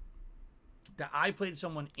that I played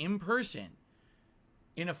someone in person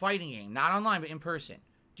in a fighting game? Not online, but in person.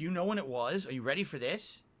 Do you know when it was? Are you ready for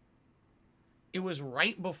this? It was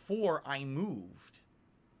right before I moved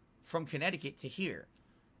from Connecticut to here.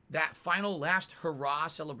 That final last hurrah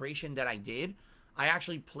celebration that I did, I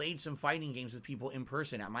actually played some fighting games with people in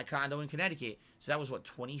person at my condo in Connecticut. So that was, what,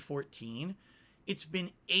 2014? It's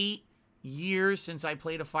been 8 years since I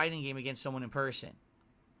played a fighting game against someone in person.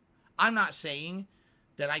 I'm not saying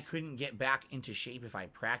that I couldn't get back into shape if I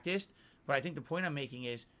practiced, but I think the point I'm making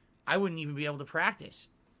is I wouldn't even be able to practice.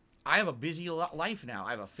 I have a busy life now.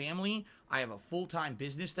 I have a family. I have a full-time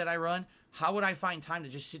business that I run. How would I find time to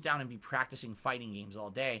just sit down and be practicing fighting games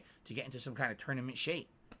all day to get into some kind of tournament shape?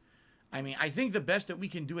 I mean, I think the best that we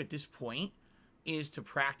can do at this point is to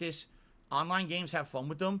practice online games, have fun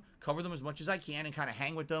with them, cover them as much as I can, and kind of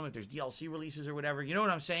hang with them if there's DLC releases or whatever. You know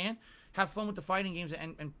what I'm saying? Have fun with the fighting games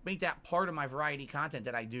and make that part of my variety content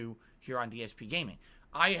that I do here on DSP Gaming.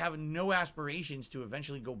 I have no aspirations to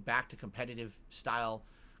eventually go back to competitive style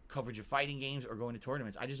coverage of fighting games or going to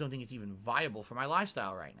tournaments. I just don't think it's even viable for my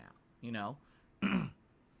lifestyle right now, you know?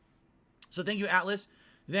 So thank you, Atlas.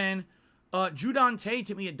 Then Judon Tay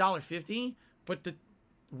tipped me $1.50, but the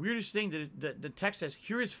weirdest thing, the text says,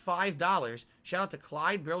 here is $5. Shout out to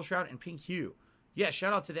Clyde, Barrel Shroud, and Pink Hue. Yeah,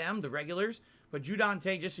 shout out to them, the regulars. But Judon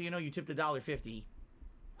Tay, just so you know, you tipped $1.50.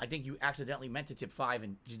 I think you accidentally meant to tip 5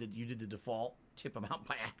 and you did the default tip amount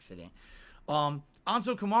by accident. Anso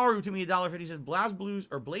Kamaru to me $1.50 says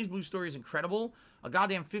Blaze Blue story is incredible. A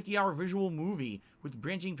goddamn 50-hour visual movie with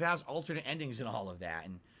branching paths, alternate endings, and all of that.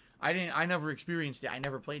 And I never experienced it. I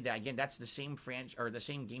never played that. Again, that's the same the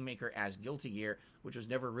same game maker as Guilty Gear, which was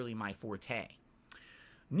never really my forte.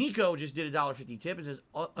 Nico just did $1.50 tip and says,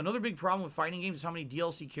 another big problem with fighting games is how many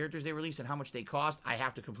DLC characters they release and how much they cost. I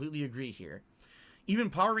have to completely agree here.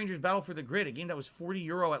 Even Power Rangers Battle for the Grid, a game that was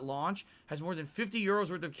 €40 at launch, has more than 50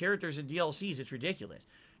 euros worth of characters and DLCs. It's ridiculous.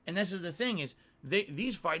 And this is the thing is,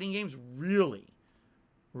 these fighting games really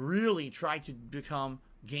try to become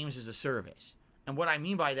games as a service. And what I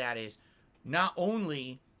mean by that is, not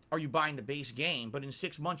only are you buying the base game, but in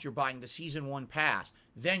 6 months you're buying the Season 1 pass.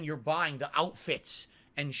 Then you're buying the outfits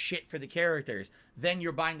and shit for the characters. Then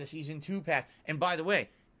you're buying the Season 2 pass. And by the way,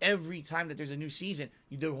 every time that there's a new season,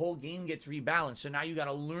 the whole game gets rebalanced. So now you got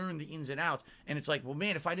to learn the ins and outs. And it's like, well,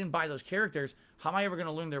 man, if I didn't buy those characters, how am I ever going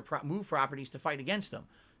to learn their move properties to fight against them?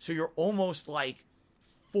 So you're almost like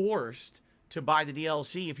forced to buy the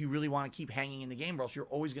DLC if you really want to keep hanging in the game, or else you're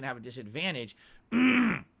always going to have a disadvantage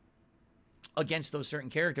against those certain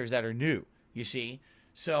characters that are new, you see?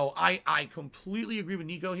 So I completely agree with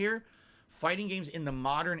Nico here. Fighting games in the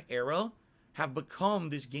modern era have become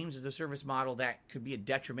this games as a service model that could be a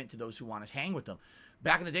detriment to those who want to hang with them.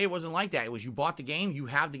 Back in the day, it wasn't like that. It was you bought the game, you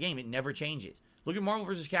have the game. It never changes. Look at Marvel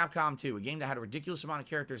vs. Capcom 2, a game that had a ridiculous amount of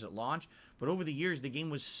characters at launch, but over the years, the game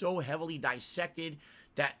was so heavily dissected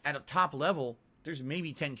that at a top level, there's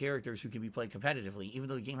maybe 10 characters who can be played competitively. Even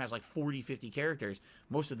though the game has like 40, 50 characters,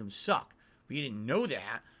 most of them suck. But you didn't know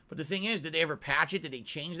that. But the thing is, did they ever patch it? Did they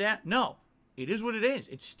change that? No. It is what it is.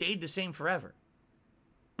 It stayed the same forever.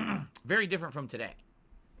 Very different from today.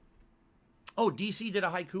 Oh, DC did a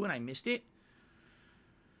haiku and I missed it?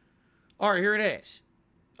 All right, here it is.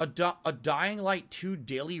 A Dying Light 2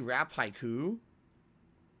 daily rap haiku.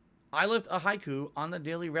 I left a haiku on the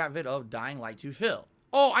daily rap vid of Dying Light 2 Phil.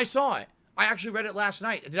 Oh, I saw it. I actually read it last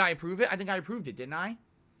night. Did I approve it? I think I approved it, didn't I?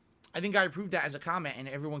 I think I approved that as a comment and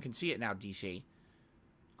everyone can see it now, DC.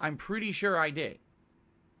 I'm pretty sure I did.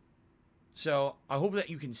 So, I hope that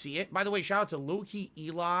you can see it. By the way, shout out to Lowkey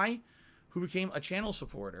Eli, who became a channel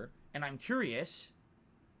supporter. And I'm curious,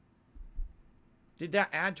 did that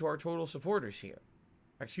add to our total supporters here?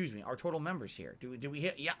 Excuse me, our total members here. Do we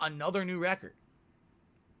hit another new record?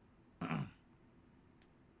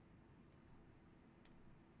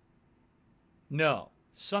 No.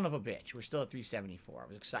 Son of a bitch. We're still at 374. I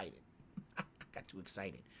was excited. Got too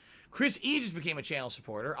excited. Chris E. just became a channel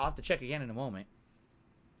supporter. I'll have to check again in a moment.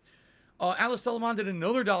 Alice Telemon did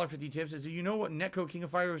another $1.50 tip. Says, do you know what netcode King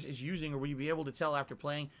of Fighters is using, or will you be able to tell after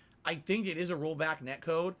playing? I think it is a rollback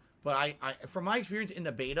netcode, but I from my experience in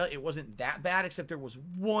the beta, it wasn't that bad, except there was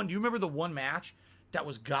one. Do you remember the one match that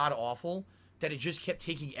was god-awful? That it just kept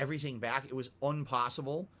taking everything back? It was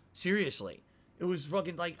impossible. Seriously. It was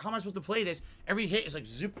fucking like, how am I supposed to play this? Every hit is like,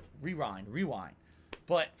 zip, rewind, rewind.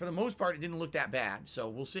 But for the most part, it didn't look that bad, so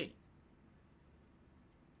we'll see.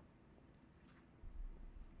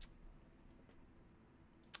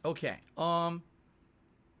 Okay,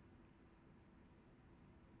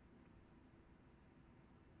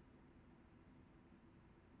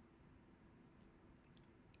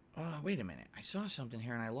 wait a minute. I saw something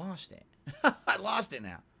here and I lost it. I lost it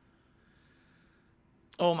now.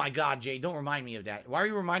 Oh my god, Jay, don't remind me of that. Why are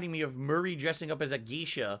you reminding me of Murray dressing up as a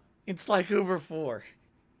geisha in Sly Cooper 4?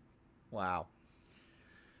 Wow.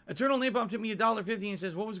 Eternal Napalm tipped me $1.50 and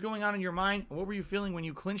says, what was going on in your mind? What were you feeling when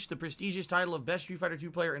you clinched the prestigious title of Best Street Fighter II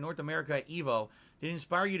player in North America at EVO? Did it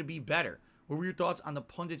inspire you to be better? What were your thoughts on the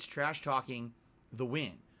pundits trash-talking the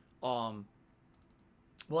win?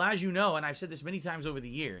 Well, as you know, and I've said this many times over the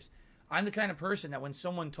years, I'm the kind of person that when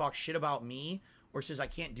someone talks shit about me or says I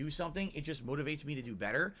can't do something, it just motivates me to do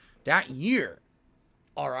better. That year,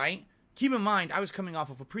 all right, keep in mind, I was coming off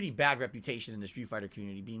of a pretty bad reputation in the Street Fighter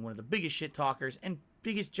community, being one of the biggest shit talkers and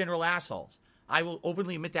biggest general assholes. I will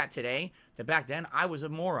openly admit that today, that back then I was a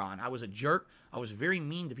moron. I was a jerk. I was very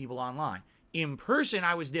mean to people online. In person,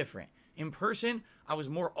 I was different. In person, I was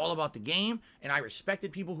more all about the game, and I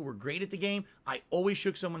respected people who were great at the game. I always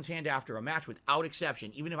shook someone's hand after a match without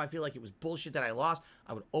exception. Even if I feel like it was bullshit that I lost,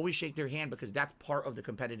 I would always shake their hand because that's part of the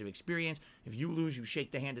competitive experience. If you lose, you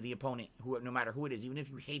shake the hand of the opponent, no matter who it is. Even if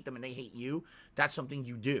you hate them and they hate you, that's something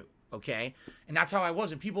you do, okay? And that's how I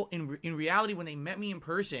was. And people, in reality, when they met me in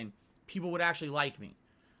person, people would actually like me.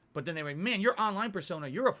 But then they were like, man, your online persona,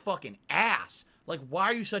 you're a fucking ass. Like, why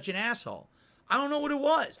are you such an asshole? I don't know what it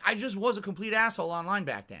was. I just was a complete asshole online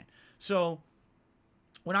back then. So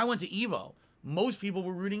when I went to EVO, most people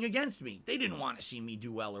were rooting against me. They didn't want to see me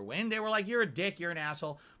do well or win. They were like, you're a dick, you're an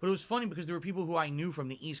asshole. But it was funny because there were people who I knew from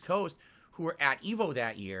the East Coast who were at EVO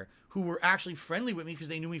that year who were actually friendly with me because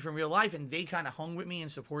they knew me from real life, and they kind of hung with me and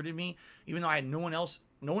supported me, even though I had no one else.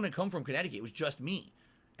 No one had come from Connecticut. It was just me.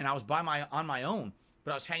 And I was on my own.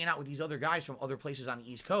 But I was hanging out with these other guys from other places on the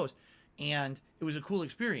East Coast. And it was a cool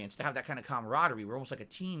experience to have that kind of camaraderie. We're almost like a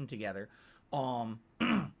team together. And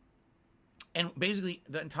basically,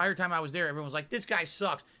 the entire time I was there, everyone was like, this guy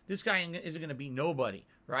sucks. This guy isn't going to be nobody,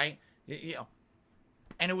 right? You know.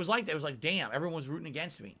 And it was like that. It was like, damn, everyone was rooting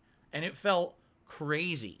against me. And it felt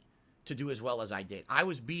crazy to do as well as I did. I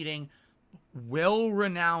was beating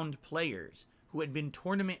well-renowned players who had been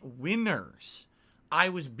tournament winners. I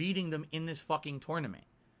was beating them in this fucking tournament.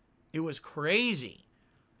 It was crazy.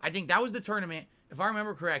 I think that was the tournament, if I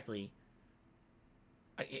remember correctly,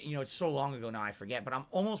 you know, it's so long ago now I forget, but I'm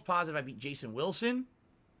almost positive I beat Jason Wilson,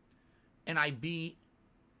 and I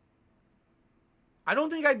don't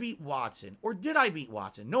think I beat Watson, or did I beat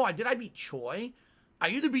Watson? No, did I beat Choi? I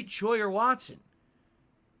either beat Choi or Watson.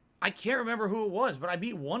 I can't remember who it was, but I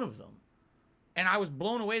beat one of them, and I was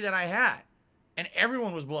blown away that I had, and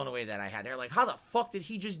everyone was blown away that I had. They're like, how the fuck did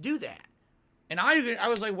he just do that? And I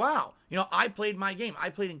was like, wow, you know, I played my game. I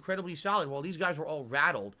played incredibly solid while these guys were all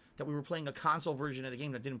rattled that we were playing a console version of the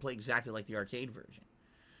game that didn't play exactly like the arcade version.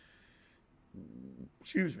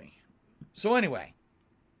 Excuse me. So anyway,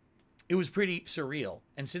 it was pretty surreal.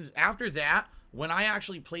 And since after that, when I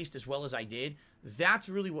actually placed as well as I did, that's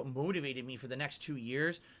really what motivated me for the next 2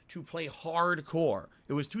 years to play hardcore.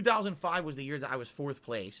 It was 2005 was the year that I was 4th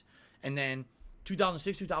place. And then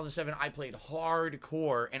 2006, 2007, I played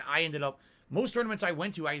hardcore, and I ended up, most tournaments I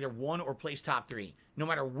went to, I either won or placed top 3. No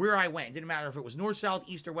matter where I went. It didn't matter if it was north, south,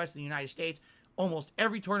 east, or west of the United States. Almost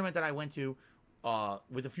every tournament that I went to,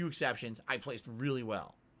 with a few exceptions, I placed really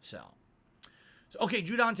well. So okay,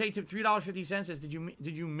 Judante tipped $3.50 says, did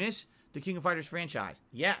you miss the King of Fighters franchise?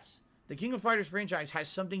 Yes. The King of Fighters franchise has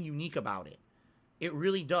something unique about it. It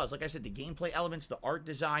really does. Like I said, the gameplay elements, the art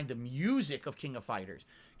design, the music of King of Fighters.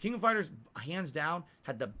 King of Fighters, hands down,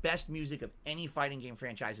 had the best music of any fighting game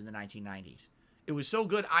franchise in the 1990s. It was so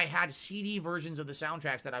good, I had CD versions of the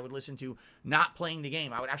soundtracks that I would listen to not playing the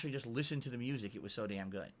game. I would actually just listen to the music. It was so damn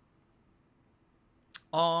good.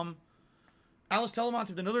 Alice Telemont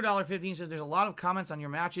with another $1.15 says, there's a lot of comments on your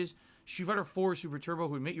matches. Street Fighter 4 Super Turbo,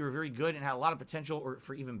 who admit you were very good and had a lot of potential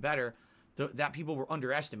for even better, that people were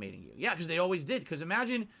underestimating you. Yeah, because they always did. Because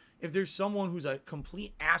imagine if there's someone who's a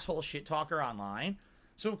complete asshole shit talker online.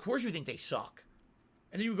 So of course you think they suck.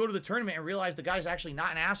 And then you go to the tournament and realize the guy's actually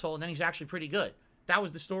not an asshole, and then he's actually pretty good. That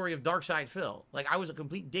was the story of Darkside Phil. Like, I was a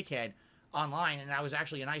complete dickhead online, and I was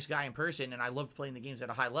actually a nice guy in person, and I loved playing the games at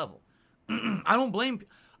a high level. I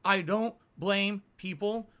don't blame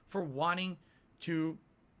people for wanting to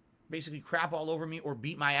basically crap all over me or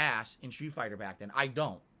beat my ass in Street Fighter back then. I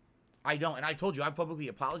don't. And I told you, I publicly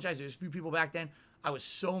apologized. There's a few people back then I was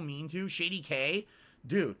so mean to. Shady K,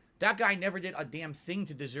 dude, that guy never did a damn thing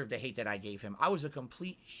to deserve the hate that I gave him. I was a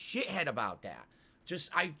complete shithead about that.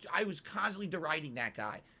 Just, I was constantly deriding that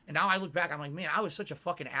guy. And now I look back, I'm like, man, I was such a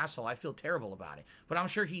fucking asshole. I feel terrible about it. But I'm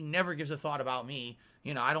sure he never gives a thought about me.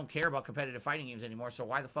 You know, I don't care about competitive fighting games anymore, so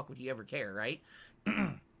why the fuck would he ever care, right?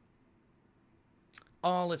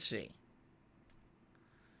 Let's see.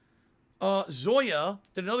 Zoya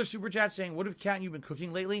did another super chat saying, what have Kat and you been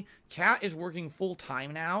cooking lately? Kat is working full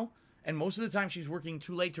time now, and most of the time she's working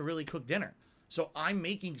too late to really cook dinner. So I'm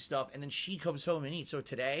making stuff, and then she comes home and eats. So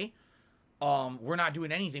today, we're not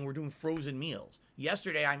doing anything. We're doing frozen meals.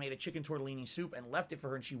 Yesterday, I made a chicken tortellini soup and left it for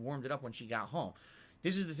her, and she warmed it up when she got home.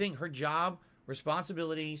 This is the thing. Her job,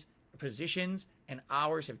 responsibilities, positions, and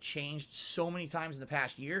hours have changed so many times in the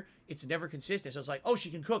past year. It's never consistent. So it's like, oh,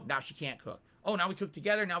 she can cook. Now she can't cook. Oh, now we cook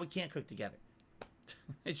together. Now we can't cook together.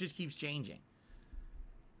 It just keeps changing.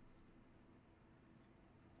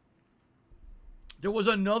 There was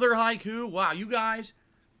another haiku. Wow, you guys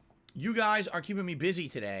are keeping me busy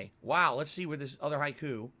today. Wow, let's see where this other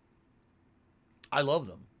haiku. I love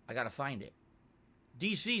them. I gotta find it.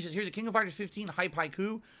 DC says, here's a King of Fighters 15 hype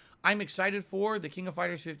haiku. I'm excited for the King of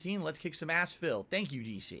Fighters 15. Let's kick some ass, Phil. Thank you,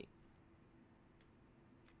 DC.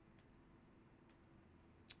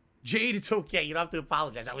 Jade, it's okay. You don't have to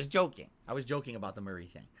apologize. I was joking. I was joking about the Murray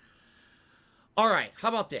thing. All right, how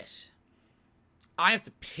about this? I have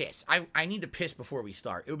to piss. I need to piss before we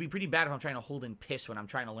start. It would be pretty bad if I'm trying to hold in piss when I'm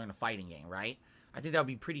trying to learn a fighting game, right? I think that would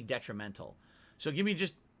be pretty detrimental. So give me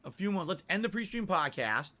just a few moments. Let's end the pre-stream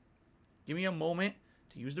podcast. Give me a moment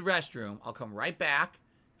to use the restroom. I'll come right back,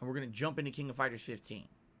 and we're going to jump into King of Fighters 15.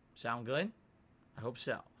 Sound good? I hope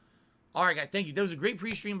so. All right, guys, thank you. That was a great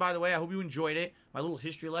pre-stream, by the way. I hope you enjoyed it. My little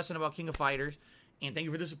history lesson about King of Fighters. And thank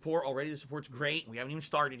you for the support. Already the support's great. We haven't even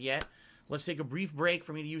started yet. Let's take a brief break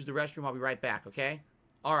for me to use the restroom. I'll be right back, okay?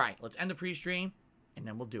 All right, let's end the pre-stream, and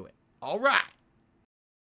then we'll do it. All right.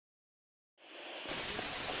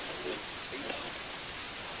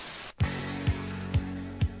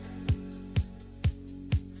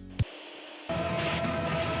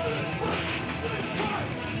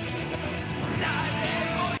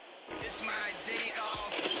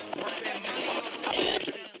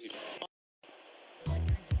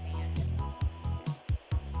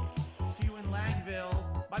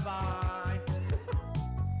 Bye-bye.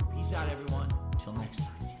 Peace out, everyone. Until next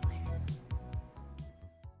time.